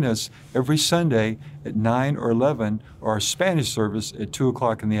and join us every Sunday at 9 or 11, or our Spanish service at 2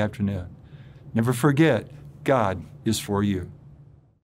 o'clock in the afternoon. Never forget, God is for you.